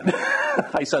doing that.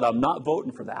 I said, I'm not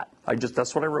voting for that.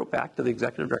 That's what I wrote back to the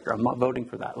executive director. I'm not voting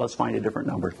for that. Let's find a different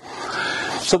number.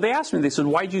 So they asked me, they said,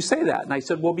 why'd you say that? And I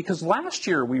said, well, because last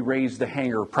year we raised the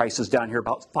hangar prices down here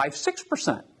about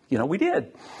 5-6%. We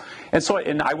did.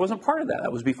 And I wasn't part of that.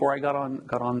 That was before I got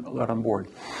on board.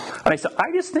 And I said,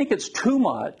 I just think it's too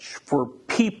much for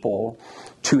people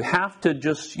to have to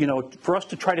just, for us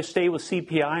to try to stay with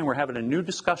CPI, and we're having a new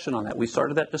discussion on that. We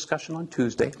started that discussion on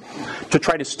Tuesday. To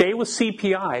try to stay with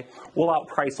CPI, we'll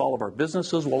outprice all of our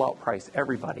businesses, we'll outprice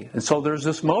everybody. And so there's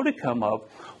this modicum of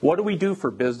what do we do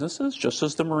for businesses, just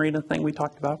as the marina thing we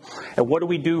talked about, and what do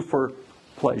we do for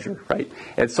pleasure, right?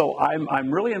 And so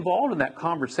I'm really involved in that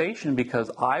conversation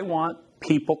because I want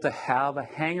people to have a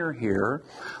hangar here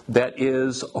that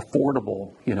is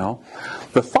affordable,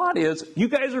 The thought is, you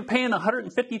guys are paying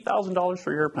 $150,000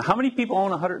 for your airplane. How many people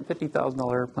own a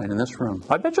 $150,000 airplane in this room?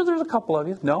 I bet you there's a couple of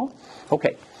you. No?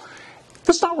 Okay.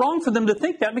 It's not wrong for them to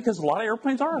think that because a lot of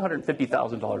airplanes are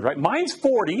 $150,000, right? Mine's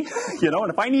 40, and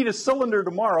if I need a cylinder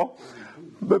tomorrow,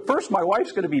 but first my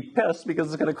wife's going to be pissed because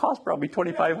it's going to cost probably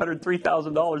 $2,500,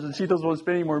 $3,000, and she doesn't want to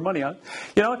spend any more money on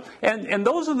it. And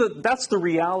that's the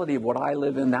reality of what I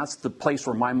live in. That's the place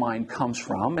where my mind comes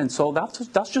from. And so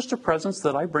that's just a presence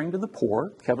that I bring to the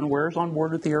port. Kevin Ware's on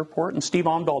board at the airport, and Steve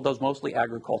Omdahl does mostly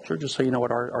agriculture, just so you know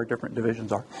what our different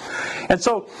divisions are. And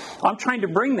so I'm trying to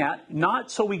bring that,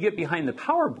 not so we get behind the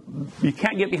power, you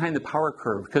can't get behind the power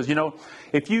curve, because,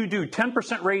 if you do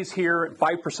 10% raise here,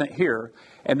 5% here,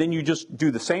 and then you just do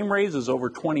the same raises over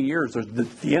 20 years,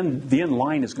 the end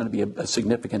line is going to be a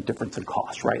significant difference in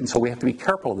cost, right? And so we have to be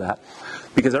careful of that,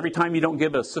 because every time you don't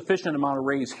give a sufficient amount of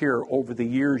raise here over the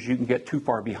years, you can get too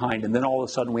far behind, and then all of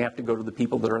a sudden we have to go to the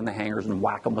people that are in the hangars and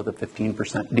whack them with a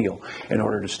 15% deal in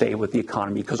order to stay with the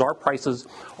economy, because our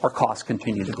costs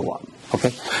continue to go up,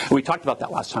 okay? And we talked about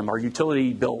that last time. Our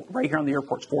utility bill right here on the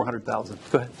airport is $400,000.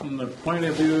 Go ahead. From the point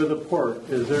of view of the port,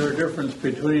 is there a difference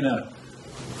between a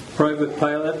private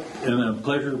pilot and a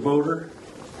pleasure boater?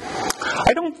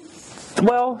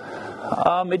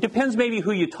 It depends maybe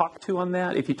who you talk to on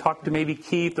that. If you talk to maybe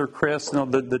Keith or Chris,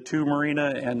 the two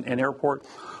marina and airport,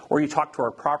 or you talk to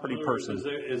our property person.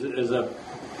 Is a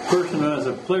person who has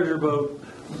a pleasure boat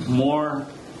more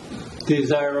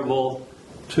desirable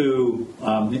to,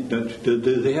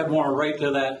 do they have more right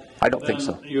to that? I don't think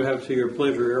so. than you have to your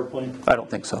pleasure airplane? I don't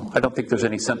think so. I don't think there's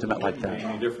any sentiment like that.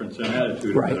 Any difference in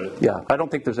attitude Right, about it? yeah. I don't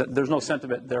think there's no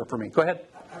sentiment there for me. Go ahead.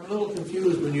 I'm a little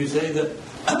confused when you say that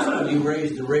you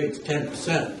raised the rates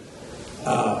 10%.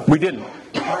 We didn't.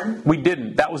 Pardon? We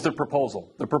didn't. That was the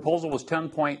proposal. The proposal was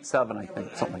 10.7, I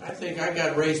think, something like I that. think I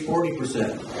got raised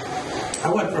 40%.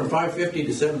 I went from 550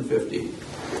 to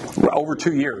 750. Over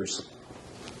 2 years.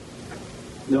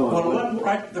 Well,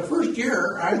 the first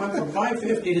year I went from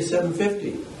 550 to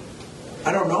 750.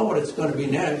 I don't know what it's going to be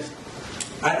next.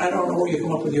 I don't know where you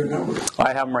come up with your numbers.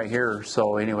 I have them right here,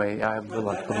 so anyway, I have the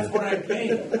That's what I'm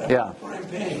paying. Yeah. That's what I'm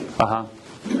paying. Uh-huh.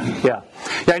 Yeah.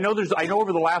 Yeah, I know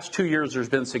over the last 2 years there's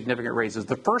been significant raises.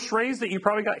 The first raise that you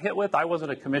probably got hit with, I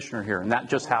wasn't a commissioner here, and that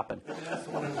just happened. That's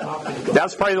the one I'm talking about.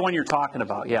 That's probably the one you're talking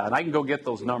about, yeah, and I can go get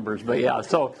those numbers, but yeah.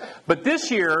 But this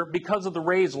year, because of the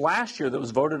raise last year that was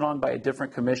voted on by a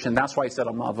different commission, that's why I said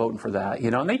I'm not voting for that,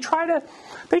 and they try to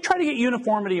get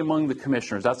uniformity among the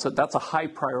commissioners. That's a high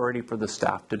priority for the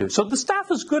staff to do. So the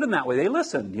staff is good in that way. They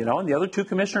listened, and the other two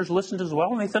commissioners listened as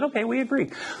well, and they said, okay, we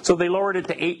agree. So they lowered it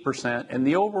to 8%, and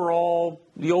the overall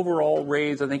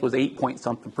raise, I think, was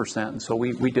 8-point-something%, and so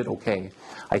we did okay,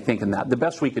 I think, in that. The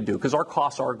best we could do, because our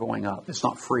costs are going up. It's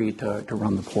not free to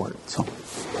run the port. So.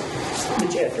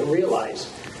 But you have to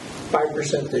realize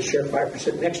 5% this year,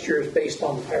 5% next year is based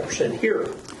on 5% here.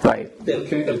 Right.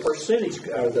 The percentage,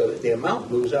 the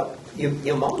amount moves up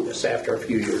humongous after a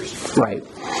few years. Right.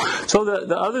 So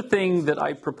the other thing that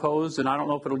I proposed, and I don't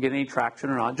know if it'll get any traction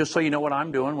or not, just so you know what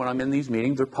I'm doing when I'm in these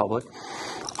meetings, they're public.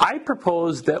 I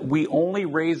propose that we only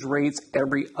raise rates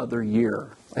every other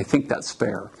year. I think that's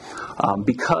fair,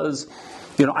 because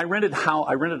I rented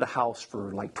a house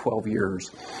for like 12 years,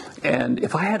 and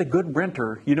if I had a good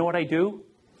renter, you know what I do?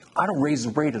 I don't raise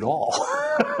the rate at all.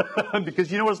 Because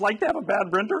you know what it's like to have a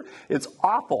bad renter? It's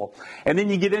awful. And then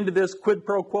you get into this quid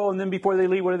pro quo, and then before they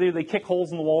leave, what do? They kick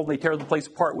holes in the walls, they tear the place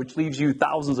apart, which leaves you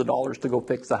thousands of dollars to go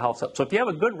fix the house up. So if you have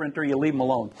a good renter, you leave them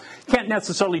alone. Can't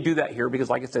necessarily do that here because,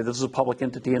 like I said, this is a public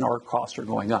entity and our costs are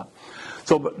going up.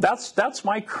 So but that's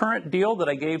my current deal that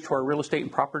I gave to our real estate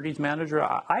and properties manager.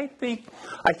 I think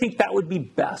that would be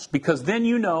best, because then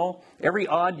every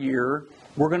odd year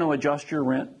we're going to adjust your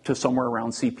rent to somewhere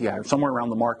around CPI or somewhere around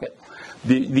the market.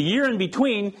 The year in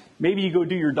between, maybe you go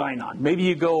do your dine-on. Maybe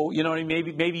you go,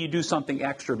 maybe you do something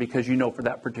extra because for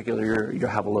that particular year you'll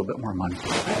have a little bit more money.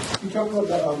 You talked about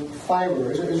the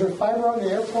fiber. Is there fiber on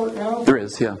the airport now? There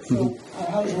is, yeah. So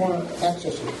how does one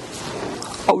access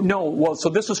it? Oh no, well, so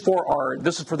this is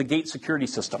for the gate security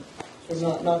system.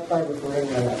 So not fiber for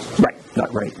internet access.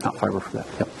 Right, not fiber for that.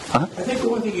 Yep. Uh-huh. I think the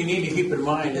one thing you need to keep in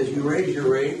mind as you raise your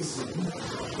rates,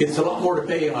 it's a lot more to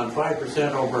pay on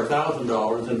 5% over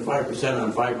 $1,000 than 5%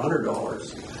 on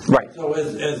 $500. Right. So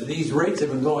as these rates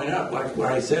have been going up, like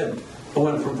what I said, I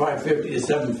went from 550 to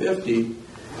 750,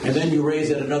 and then you raise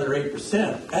it another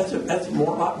 8%. That's a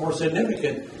lot more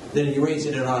significant than you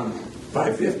raising it on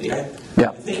 550. I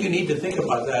think you need to think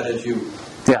about that as you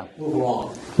move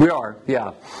along. We are,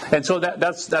 yeah. And so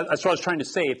that's what I was trying to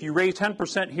say. If you raise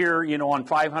 10% here, on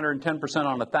 500 and 10%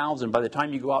 on 1,000, by the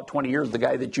time you go out 20 years, the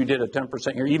guy that you did a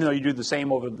 10% here, even though you do the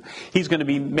same he's going to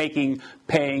be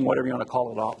paying whatever you want to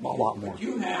call it, a lot more.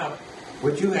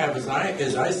 What you have, as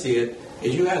I see it,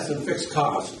 is you have some fixed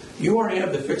costs. You already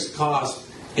have the fixed costs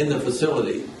in the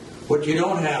facility. What you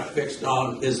don't have fixed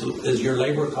on is your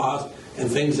labor cost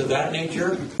and things of that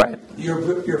nature. Right.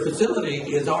 Your facility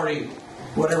is already,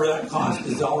 whatever that cost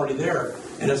is already there.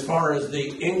 And as far as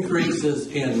the increases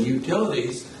in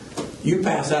utilities, you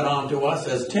pass that on to us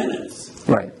as tenants.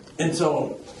 Right. And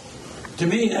so, to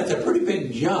me, that's a pretty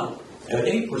big jump at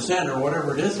 8% or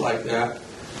whatever it is like that.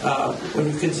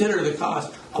 When you consider the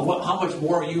cost of how much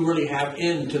more you really have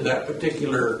into that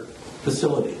particular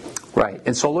facility. Right,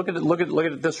 and so look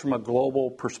at this from a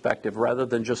global perspective rather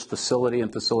than just facility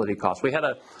and facility costs. We had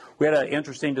an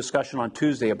interesting discussion on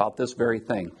Tuesday about this very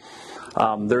thing.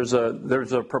 There's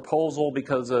a proposal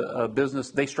because a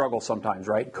business, they struggle sometimes,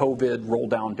 right? COVID, roll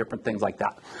down, different things like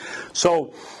that.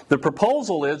 So the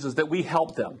proposal is that we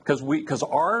help them because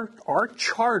our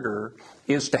charter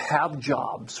is to have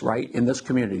jobs, right, in this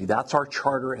community. That's our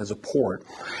charter as a port.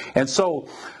 And so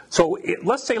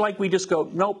let's say like we just go,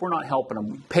 nope, we're not helping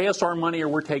them. Pay us our money or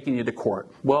we're taking you to court.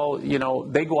 Well,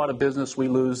 they go out of business, we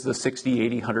lose the 60,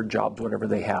 80, 100 jobs, whatever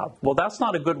they have. Well, that's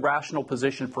not a good rational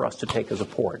position for us to take as a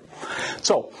port.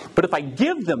 So, but if I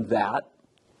give them that,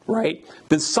 right,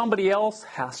 then somebody else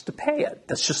has to pay it.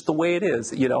 That's just the way it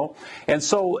is, you know. And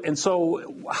so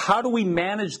how do we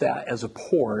manage that as a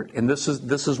port? And this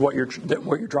is what you're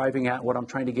driving at, what I'm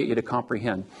trying to get you to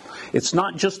comprehend. It's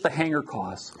not just the hangar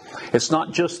costs. It's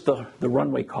not just the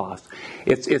runway costs.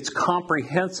 It's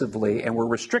comprehensively, and we're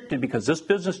restricted because this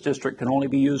business district can only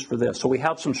be used for this. So we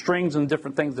have some strings and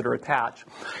different things that are attached.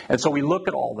 And so we look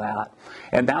at all that,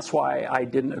 and that's why I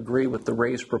didn't agree with the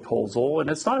raise proposal. And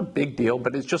it's not a big deal,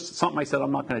 but it's just something I said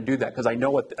I'm not going to do that because I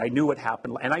knew what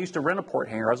happened. And I used to rent a port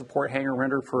hangar. I was a port hangar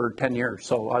renter for 10 years.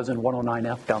 So I was in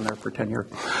 109F down there for 10 years.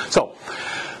 So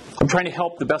I'm trying to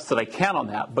help the best that I can on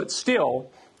that. But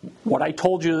still, what I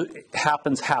told you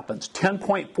happens.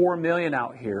 10.4 million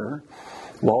out here.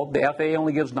 Well, the FAA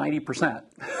only gives 90%,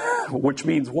 which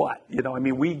means what? You know, I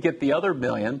mean, we get the other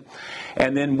million,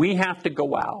 and then we have to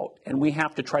go out and we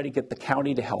have to try to get the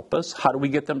county to help us. How do we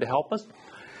get them to help us?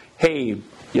 Hey,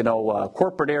 you know,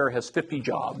 corporate air has 50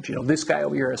 jobs. You know, this guy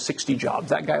over here has 60 jobs.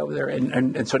 That guy over there.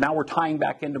 And so now we're tying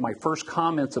back into my first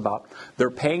comments about they're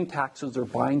paying taxes, they're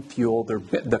buying fuel,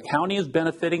 the county is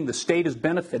benefiting, the state is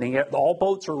benefiting. All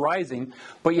boats are rising,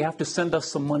 but you have to send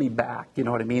us some money back. You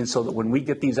know what I mean? So that when we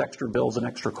get these extra bills and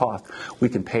extra costs, we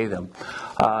can pay them.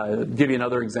 Give you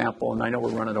another example, and I know we're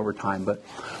running over time, but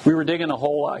we were digging a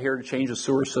hole out here to change the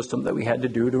sewer system that we had to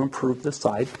do to improve this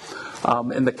side.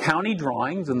 And the county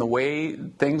drawings and the way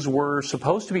things were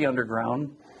supposed to be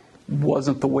underground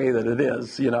wasn't the way that it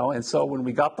is, you know. And so when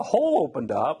we got the hole opened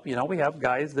up, you know, we have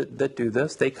guys that do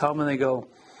this. They come and they go,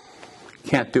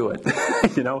 can't do it.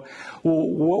 You know,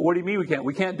 well, what do you mean we can't?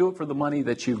 We can't do it for the money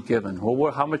that you've given.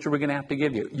 Well, how much are we going to have to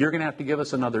give you? You're going to have to give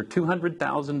us another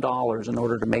 $200,000 in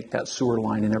order to make that sewer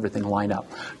line and everything line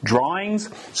up. Drawings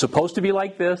supposed to be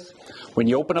like this. When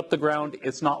you open up the ground,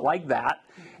 it's not like that.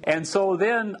 And so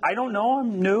then, I don't know,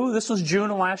 I'm new. This was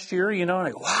June of last year, you know, and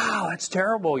I go, wow, that's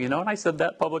terrible, you know, and I said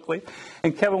that publicly.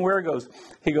 And Kevin Ware goes,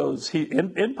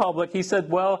 in public, he said,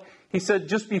 well, he said,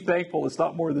 just be thankful it's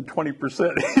not more than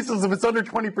 20%. He says, if it's under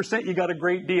 20%, you got a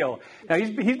great deal. Now,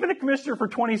 he's been a commissioner for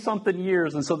 20-something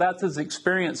years, and so that's his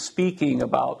experience speaking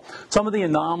about some of the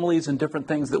anomalies and different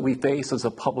things that we face as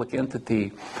a public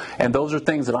entity. And those are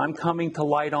things that I'm coming to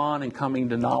light on and coming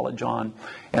to knowledge on.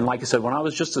 And like I said, when I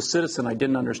was just a citizen, I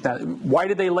didn't understand. Why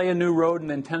did they lay a new road and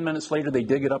then 10 minutes later they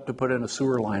dig it up to put in a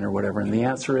sewer line or whatever? And the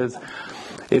answer is,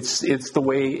 it's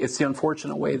the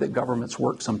unfortunate way that governments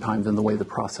work sometimes and the way the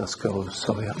process goes.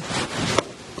 So, yeah.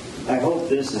 I hope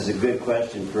this is a good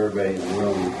question for everybody in the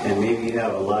room, and maybe you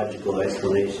have a logical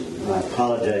explanation. I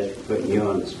apologize for putting you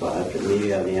on the spot, but maybe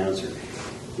you have the answer.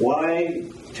 Why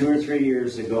 2 or 3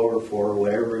 years ago or 4,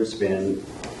 whatever it's been,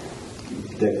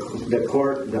 the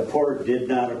port did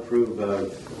not approve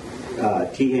of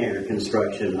T-hangar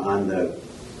construction on the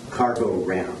cargo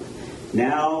ramp?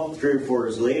 Now, 3 or 4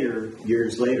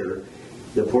 years later,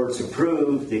 the port's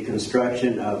approved the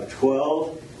construction of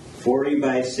 12 40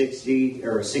 by 60,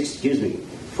 or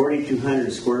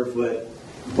 4,200 square foot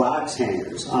box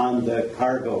hangars on the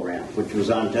cargo ramp, which was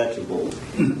untouchable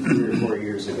 3 or 4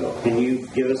 years ago. Can you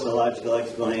give us a logical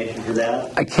explanation for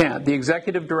that? I can't. The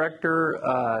executive director,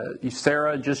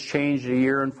 Sarah, just changed a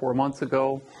year and 4 months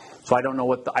ago. So I don't know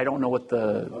what the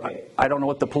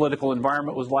political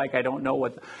environment was like. I don't know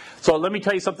what. So let me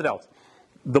tell you something else.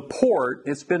 The port,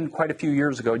 it's been quite a few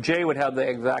years ago. Jay would have the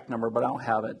exact number, but I don't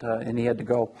have it, and he had to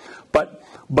go. But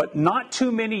not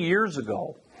too many years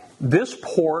ago, this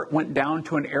port went down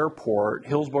to an airport,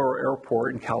 Hillsborough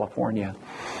Airport in California,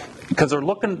 because we're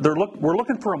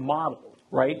looking for a model.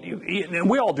 Right? And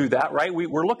we all do that, right?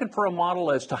 We're looking for a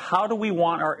model as to how do we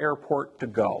want our airport to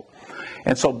go.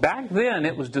 And so back then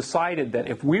it was decided that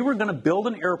if we were going to build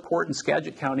an airport in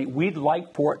Skagit County, we'd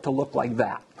like for it to look like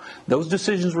that. Those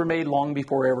decisions were made long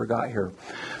before I ever got here.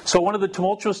 So one of the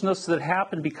tumultuousness that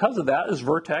happened because of that is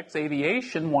Vertex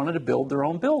Aviation wanted to build their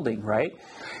own building, right?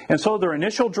 And so their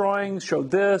initial drawings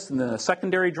showed this, and then a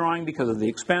secondary drawing because of the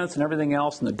expense and everything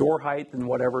else, and the door height and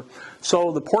whatever.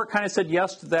 So the port kind of said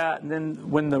yes to that, and then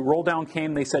when the roll down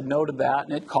came, they said no to that,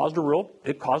 and it caused a real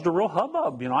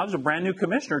hubbub. You know, I was a brand new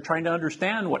commissioner trying to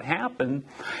understand what happened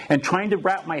and trying to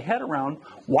wrap my head around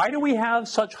why do we have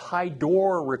such high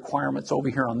door requirements over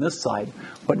here on this side,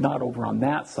 but not over on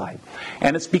that side.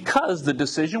 And it's because the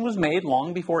decision was made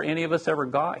long before any of us ever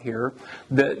got here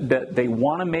that they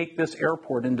want to make this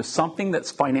airport into something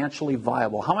that's financially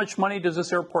viable. How much money does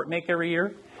this airport make every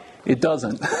year? It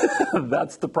doesn't.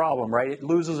 That's the problem, right? It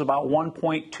loses about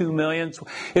 1.2 million.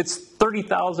 It's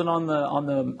 30,000 on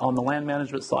the land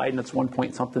management side, and it's 1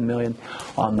 point something million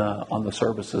on the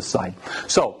services side.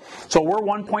 So we're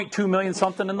 1.2 million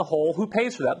something in the hole. Who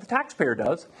pays for that? The taxpayer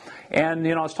does. And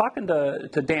I was talking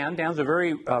to Dan. Dan's a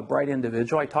very bright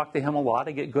individual. I talk to him a lot.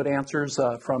 I get good answers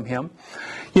from him.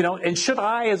 And should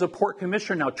I, as a port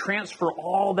commissioner, now transfer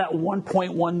all that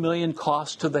 1.1 million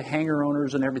cost to the hangar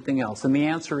owners and everything else? And the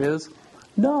answer is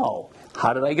no.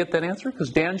 How did I get that answer? Because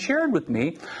Dan shared with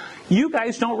me, you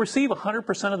guys don't receive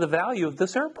 100% of the value of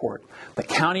this airport. The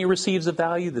county receives the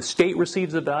value, the state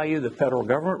receives the value, the federal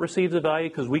government receives the value,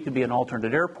 because we could be an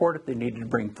alternate airport if they needed to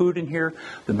bring food in here.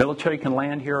 The military can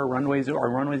land here. Our runway's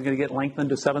going to get lengthened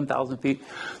to 7,000 feet.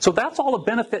 So that's all a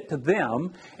benefit to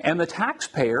them, and the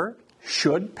taxpayer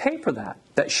should pay for that.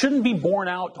 That shouldn't be borne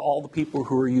out to all the people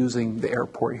who are using the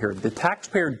airport here. The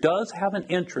taxpayer does have an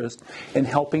interest in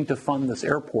helping to fund this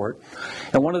airport.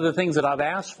 And one of the things that I've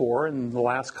asked for in the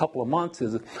last couple of months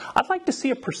is I'd like to see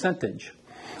a percentage.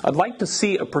 I'd like to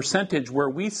see a percentage where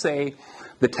we say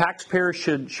the taxpayer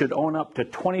should own up to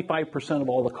 25% of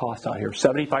all the costs out here.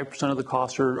 75% of the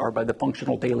costs are by the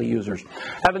functional daily users.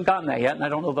 Haven't gotten that yet, and I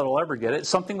don't know that I'll ever get it. It's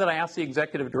something that I asked the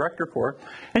executive director for,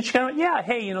 and she kind of went, yeah,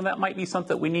 hey, that might be something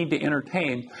that we need to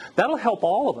entertain. That'll help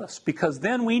all of us, because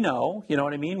then we know,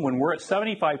 what I mean, when we're at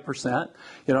 75%,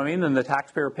 then the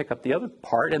taxpayer will pick up the other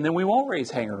part, and then we won't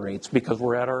raise hangar rates because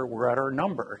we're at our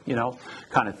number,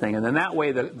 kind of thing. And then that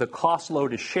way the cost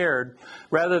load is shared,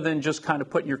 rather than just kind of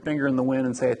putting your finger in the wind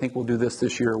and say, I think we'll do this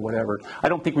year or whatever. I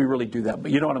don't think we really do that,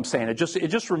 but you know what I'm saying. It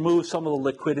just removes some of the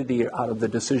liquidity out of the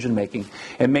decision making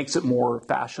and makes it more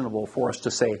fashionable for us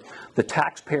to say the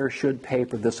taxpayer should pay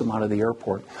for this amount of the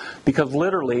airport, because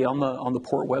literally on the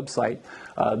port website,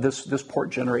 this port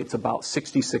generates about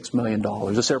 $66 million.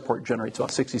 This airport generates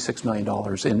about $66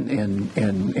 million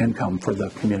in income for the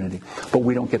community, but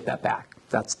we don't get that back.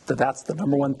 That's the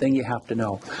number one thing you have to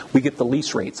know. We get the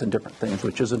lease rates and different things,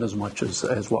 which isn't as much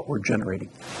as what we're generating.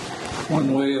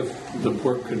 One way if the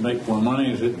port could make more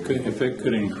money is if it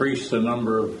could increase the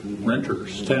number of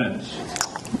renters, tenants.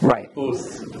 Right.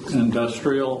 Both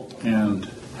industrial and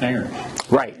hangars.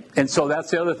 Right. And so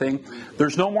that's the other thing.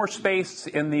 There's no more space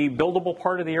in the buildable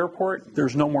part of the airport.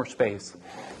 There's no more space.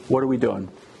 What are we doing?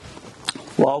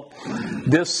 Well,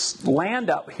 this land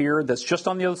out here that's just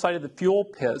on the other side of the fuel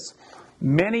pits,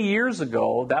 many years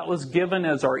ago, that was given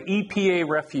as our EPA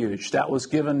refuge. That was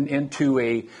given into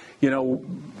a,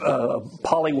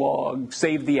 polywog,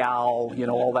 save the owl,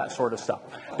 all that sort of stuff.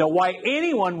 Now, why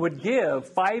anyone would give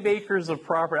 5 acres of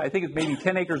property, I think it's maybe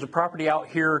 10 acres of property out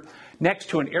here next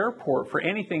to an airport for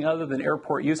anything other than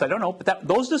airport use, I don't know, but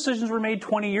those decisions were made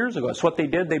 20 years ago. That's what they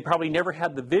did. They probably never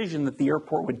had the vision that the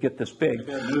airport would get this big.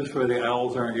 Bad news for the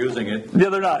owls aren't using it. Yeah,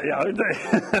 they're not. Yeah.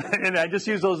 And I just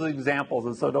use those as examples,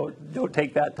 and so don't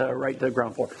take that right to the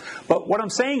ground floor. But what I'm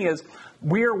saying is,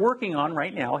 we are working on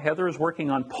right now, Heather is working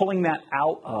on pulling that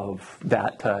out of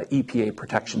that EPA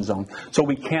protection zone so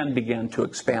we can begin to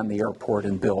expand the airport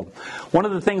and build. One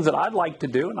of the things that I'd like to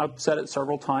do, and I've said it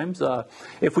several times,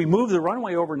 if we move the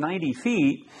runway over 90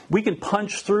 feet, we can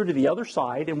punch through to the other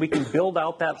side and we can build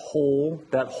out that whole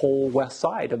west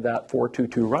side of that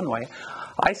 422 runway.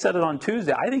 I said it on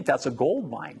Tuesday, I think that's a gold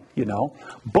mine,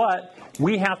 but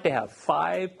we have to have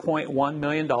 $5.1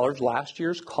 million last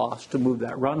year's cost to move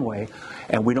that runway,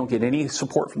 and we don't get any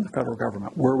support from the federal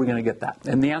government. Where are we going to get that?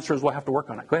 And the answer is we'll have to work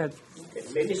on it. Go ahead. Okay,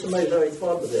 maybe somebody's already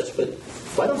thought of this, but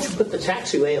why don't you put the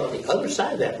taxiway on the other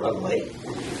side of that runway?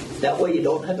 That way you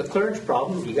don't have a clearance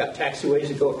problem. You got taxiways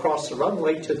that go across the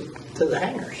runway to the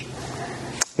hangars.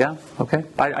 Yeah. Okay.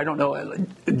 I don't know.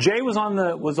 Jay was on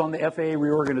the FAA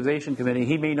reorganization committee.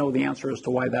 He may know the answer as to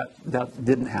why that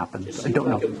didn't happen. I don't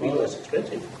know. It would be less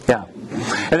expensive. Yeah.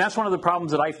 And that's one of the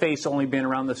problems that I face only being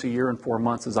around this a year and 4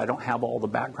 months is I don't have all the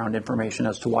background information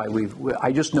as to why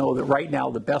I just know that right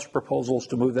now the best proposal is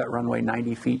to move that runway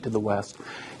 90 feet to the west,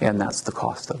 and that's the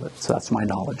cost of it. So that's my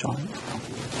knowledge on it.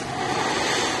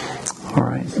 All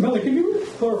right. Melanie, can you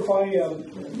clarify,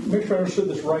 make sure I understood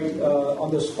this right, on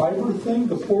this fiber thing,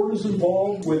 the port is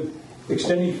involved with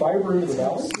extending fiber into the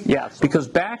valley? Yes, because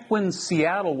back when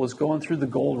Seattle was going through the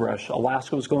gold rush,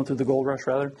 Alaska was going through the gold rush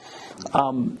rather,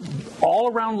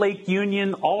 all around Lake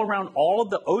Union, all around all of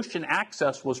the ocean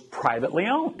access was privately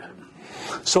owned.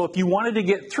 So if you wanted to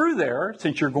get through there,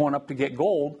 since you're going up to get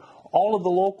gold, all of the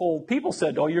local people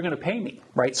said, oh, you're going to pay me,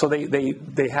 right? So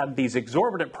they had these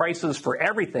exorbitant prices for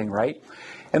everything, right?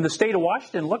 And the state of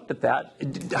Washington looked at that.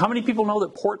 How many people know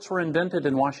that ports were invented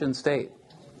in Washington State?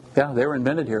 Yeah, they were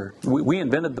invented here. We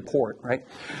invented the port, right?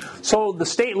 So the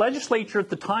state legislature at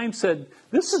the time said,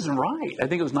 this isn't right. I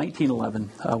think it was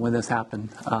 1911 when this happened.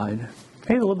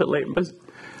 Maybe a little bit later. But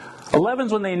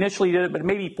 11's when they initially did it, but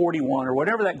maybe 41 or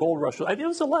whatever that gold rush was. I think it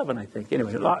was 11, I think.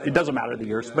 Anyway, it doesn't matter the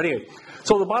years. But anyway,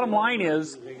 so the bottom line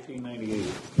is,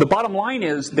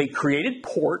 they created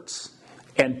ports,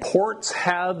 and ports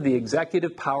have the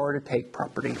executive power to take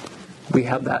property. We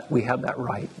have that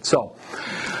right. So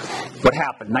what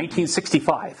happened?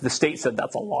 1965, the state said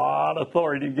that's a lot of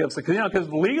authority to give. Because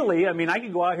legally, I mean, I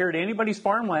could go out here to anybody's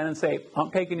farmland and say,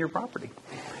 I'm taking your property.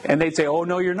 And they'd say, oh,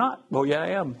 no, you're not. Well, yeah, I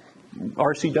am.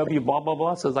 RCW blah, blah,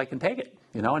 blah says I can take it,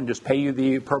 and just pay you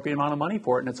the appropriate amount of money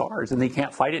for it, and it's ours. And they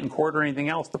can't fight it in court or anything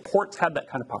else. The ports had that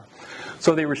kind of power.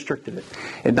 So they restricted it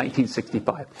in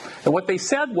 1965. And what they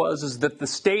said is that the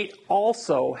state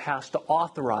also has to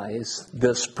authorize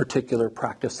this particular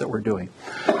practice that we're doing.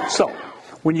 So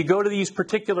when you go to these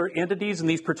particular entities and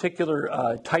these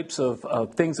particular types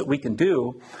of things that we can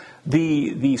do,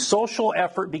 the social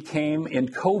effort became, in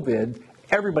COVID,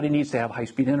 everybody needs to have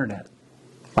high-speed internet.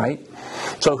 Right?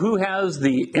 So who has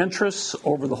the interests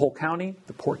over the whole county?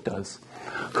 The port does.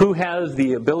 Who has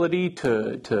the ability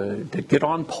to get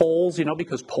on poles,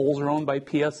 because poles are owned by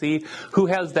PSE? Who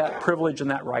has that privilege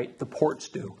and that right? The ports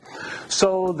do.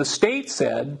 So the state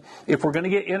said, if we're going to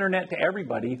get internet to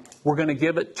everybody, we're going to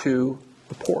give it to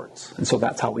the ports. And so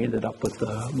that's how we ended up with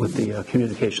the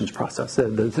communications process.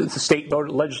 The state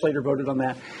legislature voted on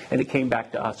that, and it came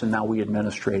back to us, and now we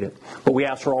administrate it. But we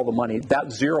ask for all the money.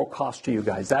 That's zero cost to you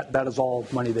guys. That is all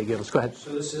money they give us. Go ahead.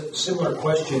 So this is a similar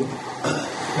question. You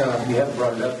haven't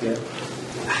brought it up yet.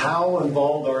 How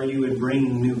involved are you in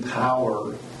bringing new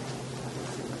power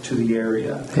to the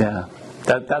area? Yeah.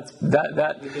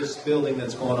 With this building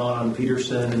that's going on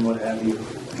Peterson and what have you.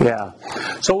 Yeah.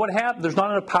 So what happened? There's not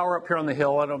enough power up here on the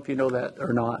hill. I don't know if you know that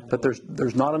or not, but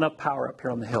there's not enough power up here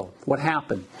on the hill. What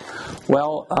happened?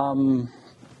 Well,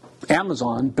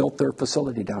 Amazon built their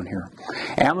facility down here.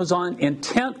 Amazon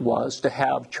intent was to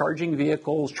have charging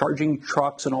vehicles, charging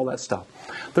trucks, and all that stuff.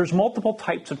 There's multiple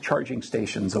types of charging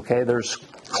stations, okay? There's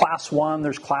class 1,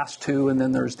 there's class 2, and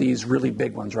then there's these really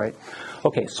big ones, right?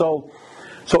 Okay, so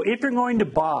if you're going to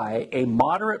buy a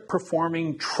moderate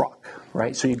performing truck,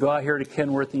 right? So you go out here to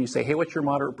Kenworth and you say, hey, what's your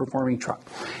moderate performing truck?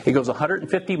 It goes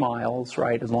 150 miles,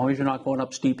 right? As long as you're not going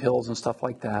up steep hills and stuff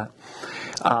like that.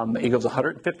 It goes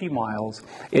 150 miles.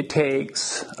 It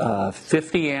takes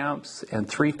 50 amps and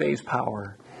 3-phase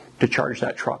power to charge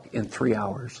that truck in 3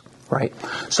 hours, right?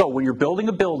 So when you're building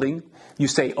a building, you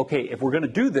say, okay, if we're going to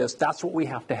do this, that's what we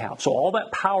have to have. So all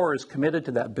that power is committed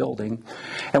to that building.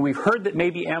 And we've heard that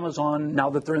maybe Amazon,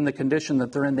 now that they're in the condition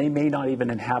that they're in, they may not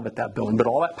even inhabit that building. But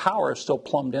all that power is still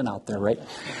plumbed in out there, right?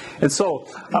 And so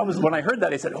when I heard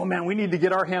that, I said, oh, man, we need to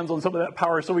get our hands on some of that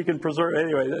power so we can preserve.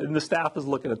 Anyway, and the staff is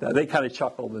looking at that. They kind of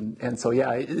chuckled. And so,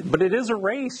 yeah, but it is a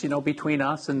race, between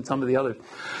us and some of the others.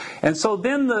 And so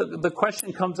then the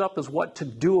question comes up is what to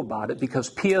do about it,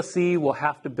 because PSE will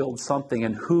have to build something,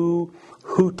 and who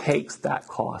takes that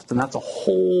cost? And that's a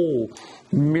whole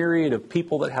myriad of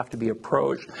people that have to be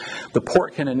approached. The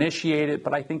port can initiate it,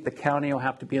 but I think the county will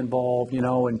have to be involved,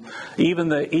 and even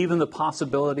the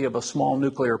possibility of a small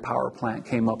nuclear power plant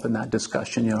came up in that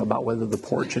discussion, about whether the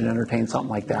port should entertain something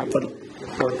like that. But the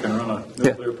port can run a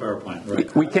nuclear power plant,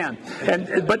 right? We can.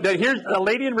 But here's a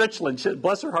lady in Richland,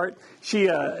 bless her heart,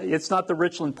 it's not the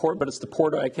Richland port, but it's the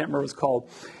port, I can't remember what it's called.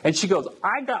 And she goes,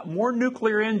 I got more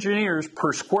nuclear engineers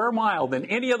per square mile than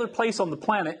any other place on the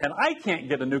planet, and I can't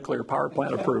get a nuclear power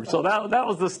plant approved. So that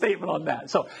was the statement on that.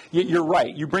 So you're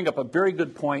right. You bring up a very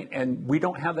good point, and we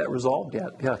don't have that resolved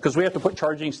yet. Yeah, because we have to put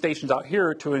charging stations out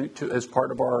here to as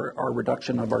part of our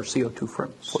reduction of our CO2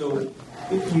 footprint. So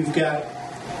you've got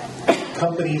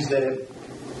companies that have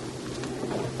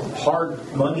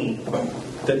hard money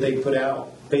that they put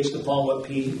out based upon what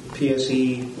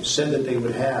PSE said that they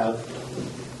would have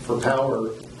for power,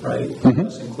 right? Mm-hmm.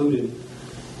 Us included.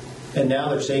 And now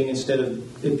they're saying instead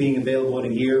of it being available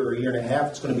in a year or a year and a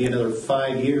half, it's going to be another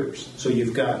 5 years. So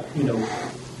you've got,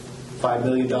 $5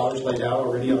 million laid out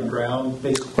already on the ground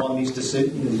based upon these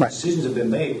decisions. Right. Decisions have been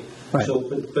made. Right. So,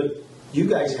 but you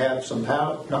guys have some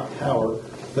power, not power,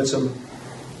 but some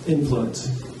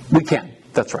influence. We can.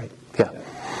 That's right. Yeah.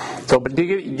 So, but to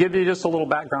give you just a little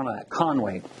background on that,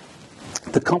 Conway,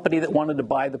 the company that wanted to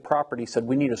buy the property said,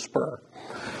 we need a spur.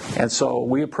 And so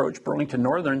we approached Burlington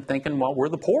Northern thinking, well, we're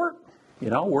the port.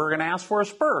 We're going to ask for a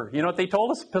spur. You know what they told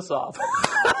us? Piss off.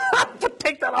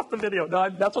 Take that that off the video. No,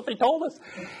 that's what they told us.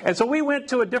 And so we went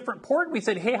to a different port. We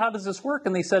said, hey, how does this work?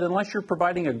 And they said, unless you're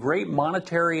providing a great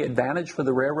monetary advantage for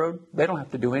the railroad, they don't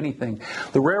have to do anything.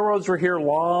 The railroads were here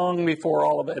long before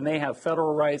all of it, and they have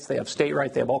federal rights, they have state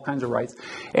rights, they have all kinds of rights.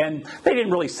 And they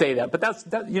didn't really say that, but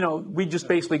we just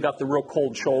basically got the real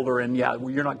cold shoulder, and yeah,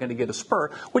 you're not going to get a spur,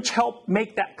 which helped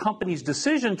make that company's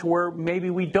decision to where maybe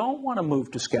we don't want to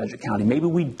move to Skagit County. Maybe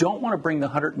we don't want to bring the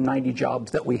 190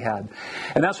 jobs that we had.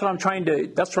 And that's what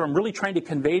I'm really trying to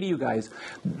convey to you guys.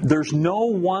 There's no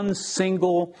one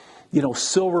single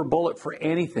silver bullet for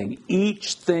anything.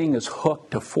 Each thing is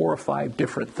hooked to 4 or 5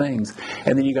 different things,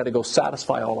 and then you got to go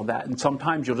satisfy all of that. And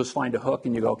sometimes you'll just find a hook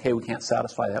and you go, okay, we can't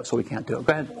satisfy that, so we can't do it.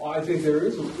 Go ahead. Well, I think there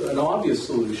is an obvious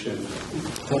solution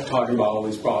to talking about all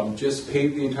these problems. Just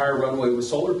pave the entire runway with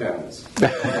solar panels.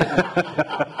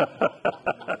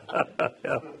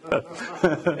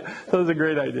 That was a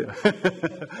great idea.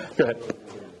 Go ahead.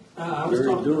 I was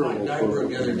talking to Mike Nyberg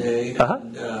the other day,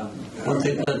 and one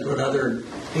thing led to another.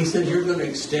 He said you're going to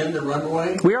extend the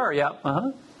runway? We are, yeah.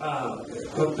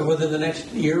 Within the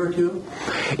next year or two?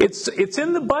 It's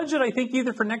in the budget, I think,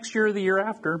 either for next year or the year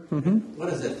after. Mm-hmm. What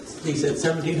is it? He said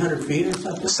 1,700 feet or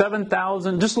something?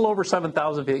 7,000, just a little over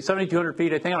 7,000 feet. 7,200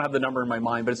 feet, I think I don't have the number in my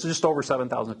mind, but it's just over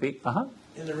 7,000 feet. And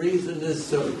the reason is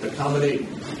to accommodate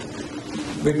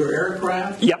bigger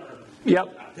aircraft? Yep.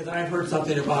 Because I heard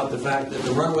something about the fact that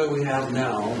the runway we have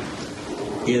now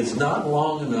is not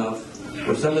long enough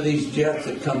for some of these jets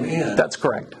that come in. That's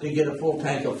correct. To get a full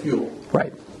tank of fuel.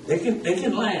 Right. They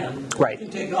can land. Right. They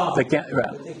can take off. They can't. Right.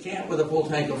 But they can't with a full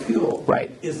tank of fuel.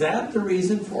 Right. Is that the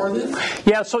reason for this?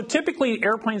 Yeah. So typically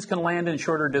airplanes can land in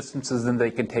shorter distances than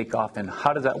they can take off in.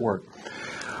 How does that work?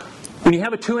 When you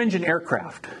have a 2-engine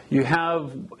aircraft, you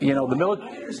have, the military.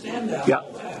 I understand that. Yeah.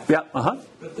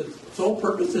 But the sole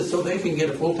purpose is so they can get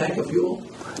a full tank of fuel?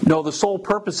 No, the sole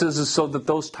purpose is so that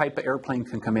those type of airplane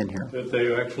can come in here. That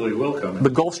they actually will come in. The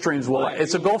Gulfstreams will.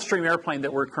 It's a Gulfstream airplane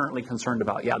that we're currently concerned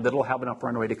about. Yeah, that'll have enough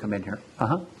runway to come in here.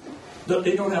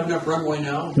 They don't have enough runway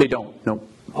now? They don't. No.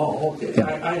 Oh, okay.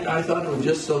 Yeah. I thought it was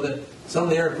just so that some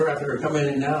of the aircraft that are coming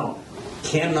in now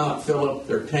cannot fill up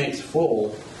their tanks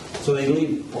full, so they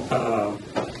leave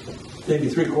maybe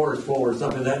 3/4 full or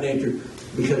something of that nature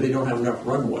because they don't have enough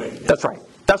runway. That's right.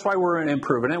 That's why we're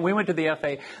improving it. We went to the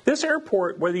FAA. This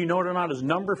airport, whether you know it or not, is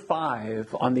number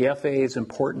 5 on the FAA's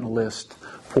important list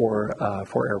for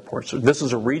airports. So this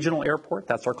is a regional airport.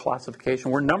 That's our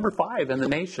classification. We're number 5 in the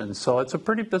nation, so that's a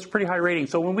pretty high rating.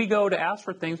 So when we go to ask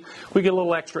for things, we get a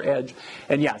little extra edge.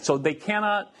 And yeah, so they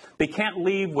can't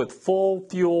leave with full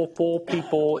fuel, full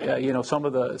people. Some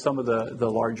of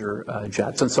the larger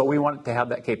jets, and so we want to have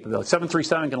that capability.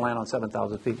 737 can land on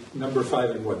 7,000 feet. Number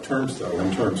 5 in what terms, though?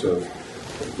 In terms of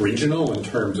regional, in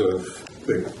terms of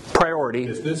the priority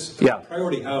business? Yeah.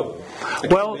 Priority how? I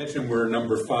can imagine we're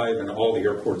number 5 in all the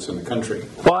airports in the country.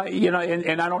 Well,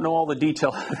 and I don't know all the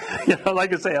detail.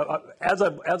 Like I say,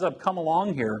 as I've come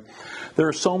along here, there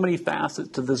are so many facets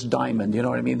to this diamond. You know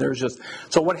what I mean?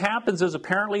 So what happens is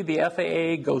apparently the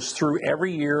FAA goes through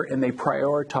every year and they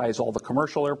prioritize all the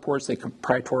commercial airports. They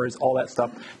prioritize all that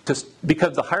stuff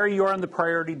because the higher you are on the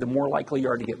priority, the more likely you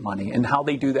are to get money. And how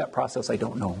they do that process, I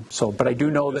don't know. So, but I do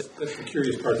know that's the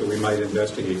curious part that we might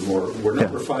investigate more. We're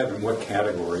number 5 in what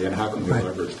category, and how can we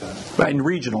leverage that? Right, in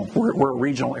regional. We're a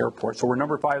regional airport, so we're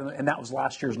number 5, and that was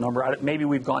last year's number. Maybe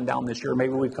we've gone down this year,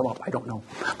 maybe we've come up. I don't know,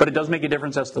 but it does make a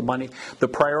difference as to the money, the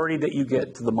priority that you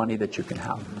get to the money that you can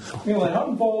have. So. How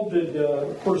involved did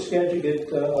Port of Skagit get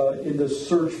in the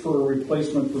search for a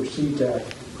replacement for SeaTac?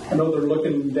 I know they're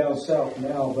looking down south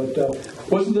now, but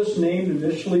wasn't this named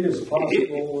initially as a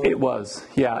possible? It was,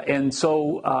 yeah. And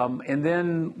so, and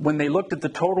then when they looked at the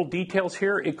total details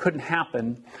here, it couldn't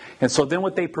happen. And so then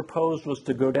what they proposed was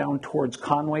to go down towards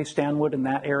Conway, Stanwood, and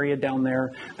that area down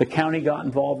there. The county got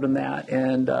involved in that,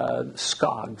 and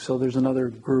SCOG. So there's another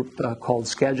group called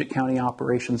Skagit County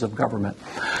Operations of Government.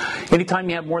 Anytime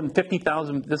you have more than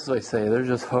 50,000, this is what I say, there's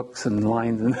just hooks and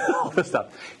lines and all this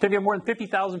stuff. If you have more than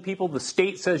 50,000 people, the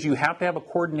state says you have to have a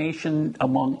coordination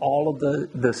among all of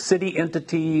the city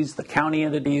entities, the county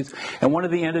entities, and one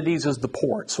of the entities is the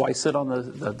port. So I sit on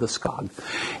the SCOG.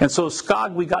 And so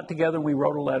SCOG, we got together and we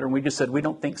wrote a letter and we just said we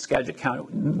don't think Skagit County,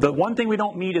 the one thing we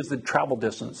don't meet is the travel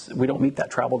distance. We don't meet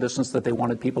that travel distance that they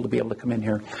wanted people to be able to come in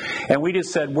here. And we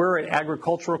just said we're an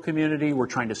agricultural community, we're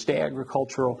trying to stay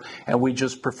agricultural, and we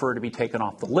just prefer to be taken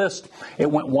off the list.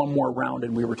 It went one more round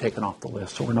and we were taken off the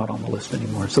list, so we're not on the list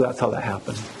anymore. So that's how that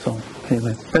happened. So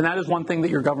anyway, and that is one thing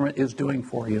that your government is doing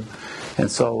for you.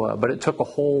 And so, but it took a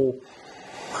whole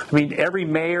I mean, every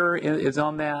mayor is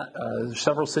on that,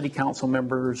 several city council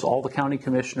members, all the county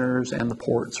commissioners, and the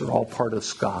ports are all part of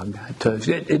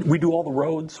SCOG. We do all the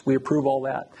roads, we approve all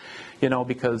that,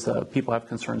 because people have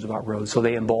concerns about roads. So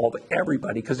they involve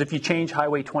everybody, because if you change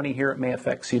Highway 20 here, it may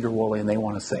affect Cedar Woolley, and they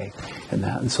want to say in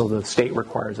that. And so the state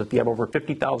requires, if you have over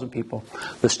 50,000 people,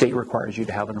 the state requires you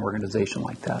to have an organization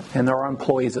like that. And there are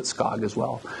employees at SCOG as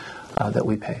well that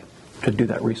we pay to do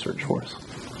that research for us.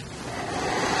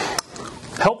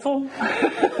 Helpful?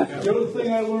 The other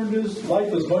thing I learned is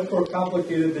life is much more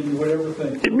complicated than you would ever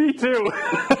think. Me too.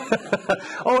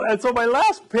 Oh, and so my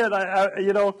last pit,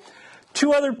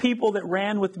 two other people that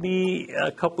ran with me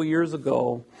a couple years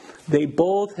ago, they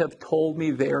both have told me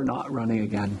they're not running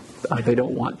again. They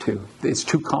don't want to. It's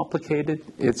too complicated.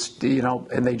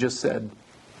 And they just said,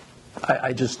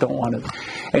 I just don't want it.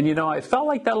 And, I felt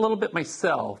like that a little bit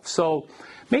myself. So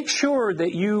make sure that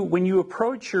when you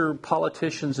approach your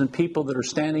politicians and people that are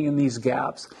standing in these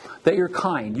gaps, that you're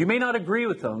kind. You may not agree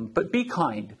with them, but be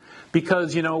kind.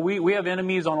 Because, we have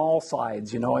enemies on all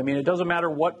sides, I mean, it doesn't matter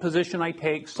what position I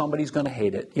take, somebody's going to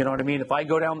hate it. You know what I mean? If I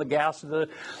go down the gas, the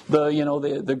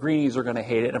greenies are going to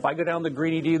hate it. And if I go down the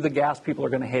greenie, the gas people are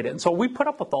going to hate it. And so we put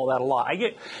up with all that a lot.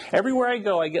 Everywhere I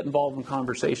go, I get involved in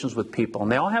conversations with people.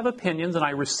 And they all have opinions, and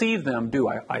I receive them,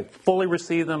 I fully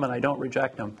receive them, and I don't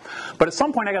reject them. But at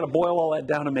some point, I got to boil all that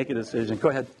down and make a decision. Go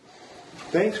ahead.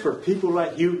 Thanks for people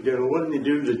like you that are willing to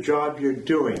do the job you're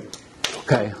doing.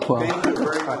 Okay, well, thank you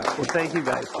very much. Well, thank you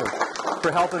guys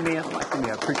for helping me and liking me.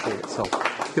 I appreciate it. So,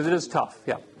 because it is tough.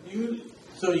 Yeah.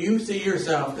 So you see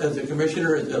yourself as a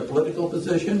commissioner as a political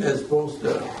position as opposed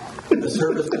to a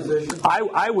service position?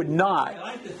 I would not. I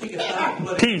like to think it's not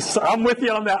political. Peace. I'm with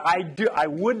you on that. I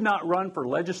would not run for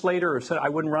legislator or I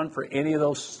wouldn't run for any of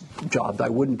those jobs. I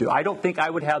wouldn't do. I don't think I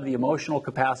would have the emotional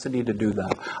capacity to do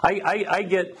that. I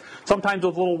get sometimes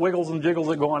with little wiggles and jiggles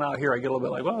that go on out here. I get a little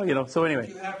bit like, well, so anyway.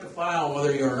 You have to file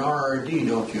whether you're an RRD,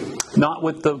 don't you? Not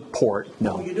with the port.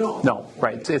 No. Oh, you don't. No.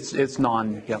 Right. It's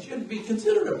non. Yeah. It shouldn't be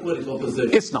considered a political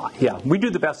position. It's not. Yeah. We do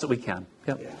the best that we can.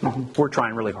 Yep. Yeah. Mm-hmm. We're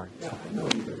trying really hard. Yeah, I know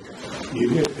you do.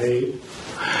 You get paid?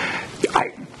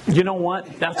 You know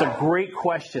what? That's a great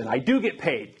question. I do get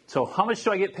paid. So how much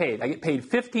do I get paid? I get paid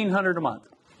 $1,500 a month.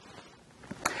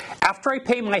 After I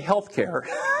pay my health care,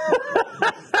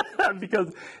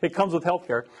 because it comes with health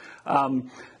care,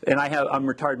 and I'm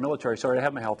retired military, so I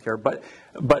have my health care, but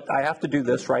I have to do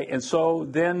this, right? And so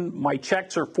then my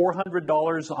checks are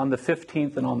 $400 on the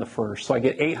 15th and on the 1st. So I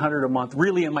get $800 a month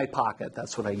really in my pocket.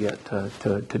 That's what I get to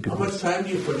do. How much time do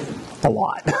you put in? A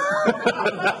lot.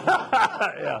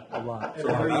 Yeah, a lot.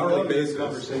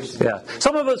 Yeah.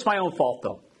 Some of it's my own fault,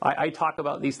 though. I talk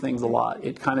about these things a lot.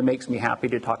 It kind of makes me happy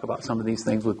to talk about some of these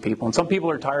things with people. And some people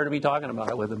are tired of me talking about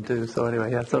it with them, too. So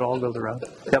anyway, yes, it all goes around.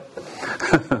 Yep.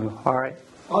 All right.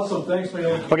 Awesome. Thanks,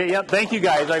 man. Okay, yep. Thank you,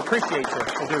 guys. I appreciate you.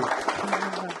 I do.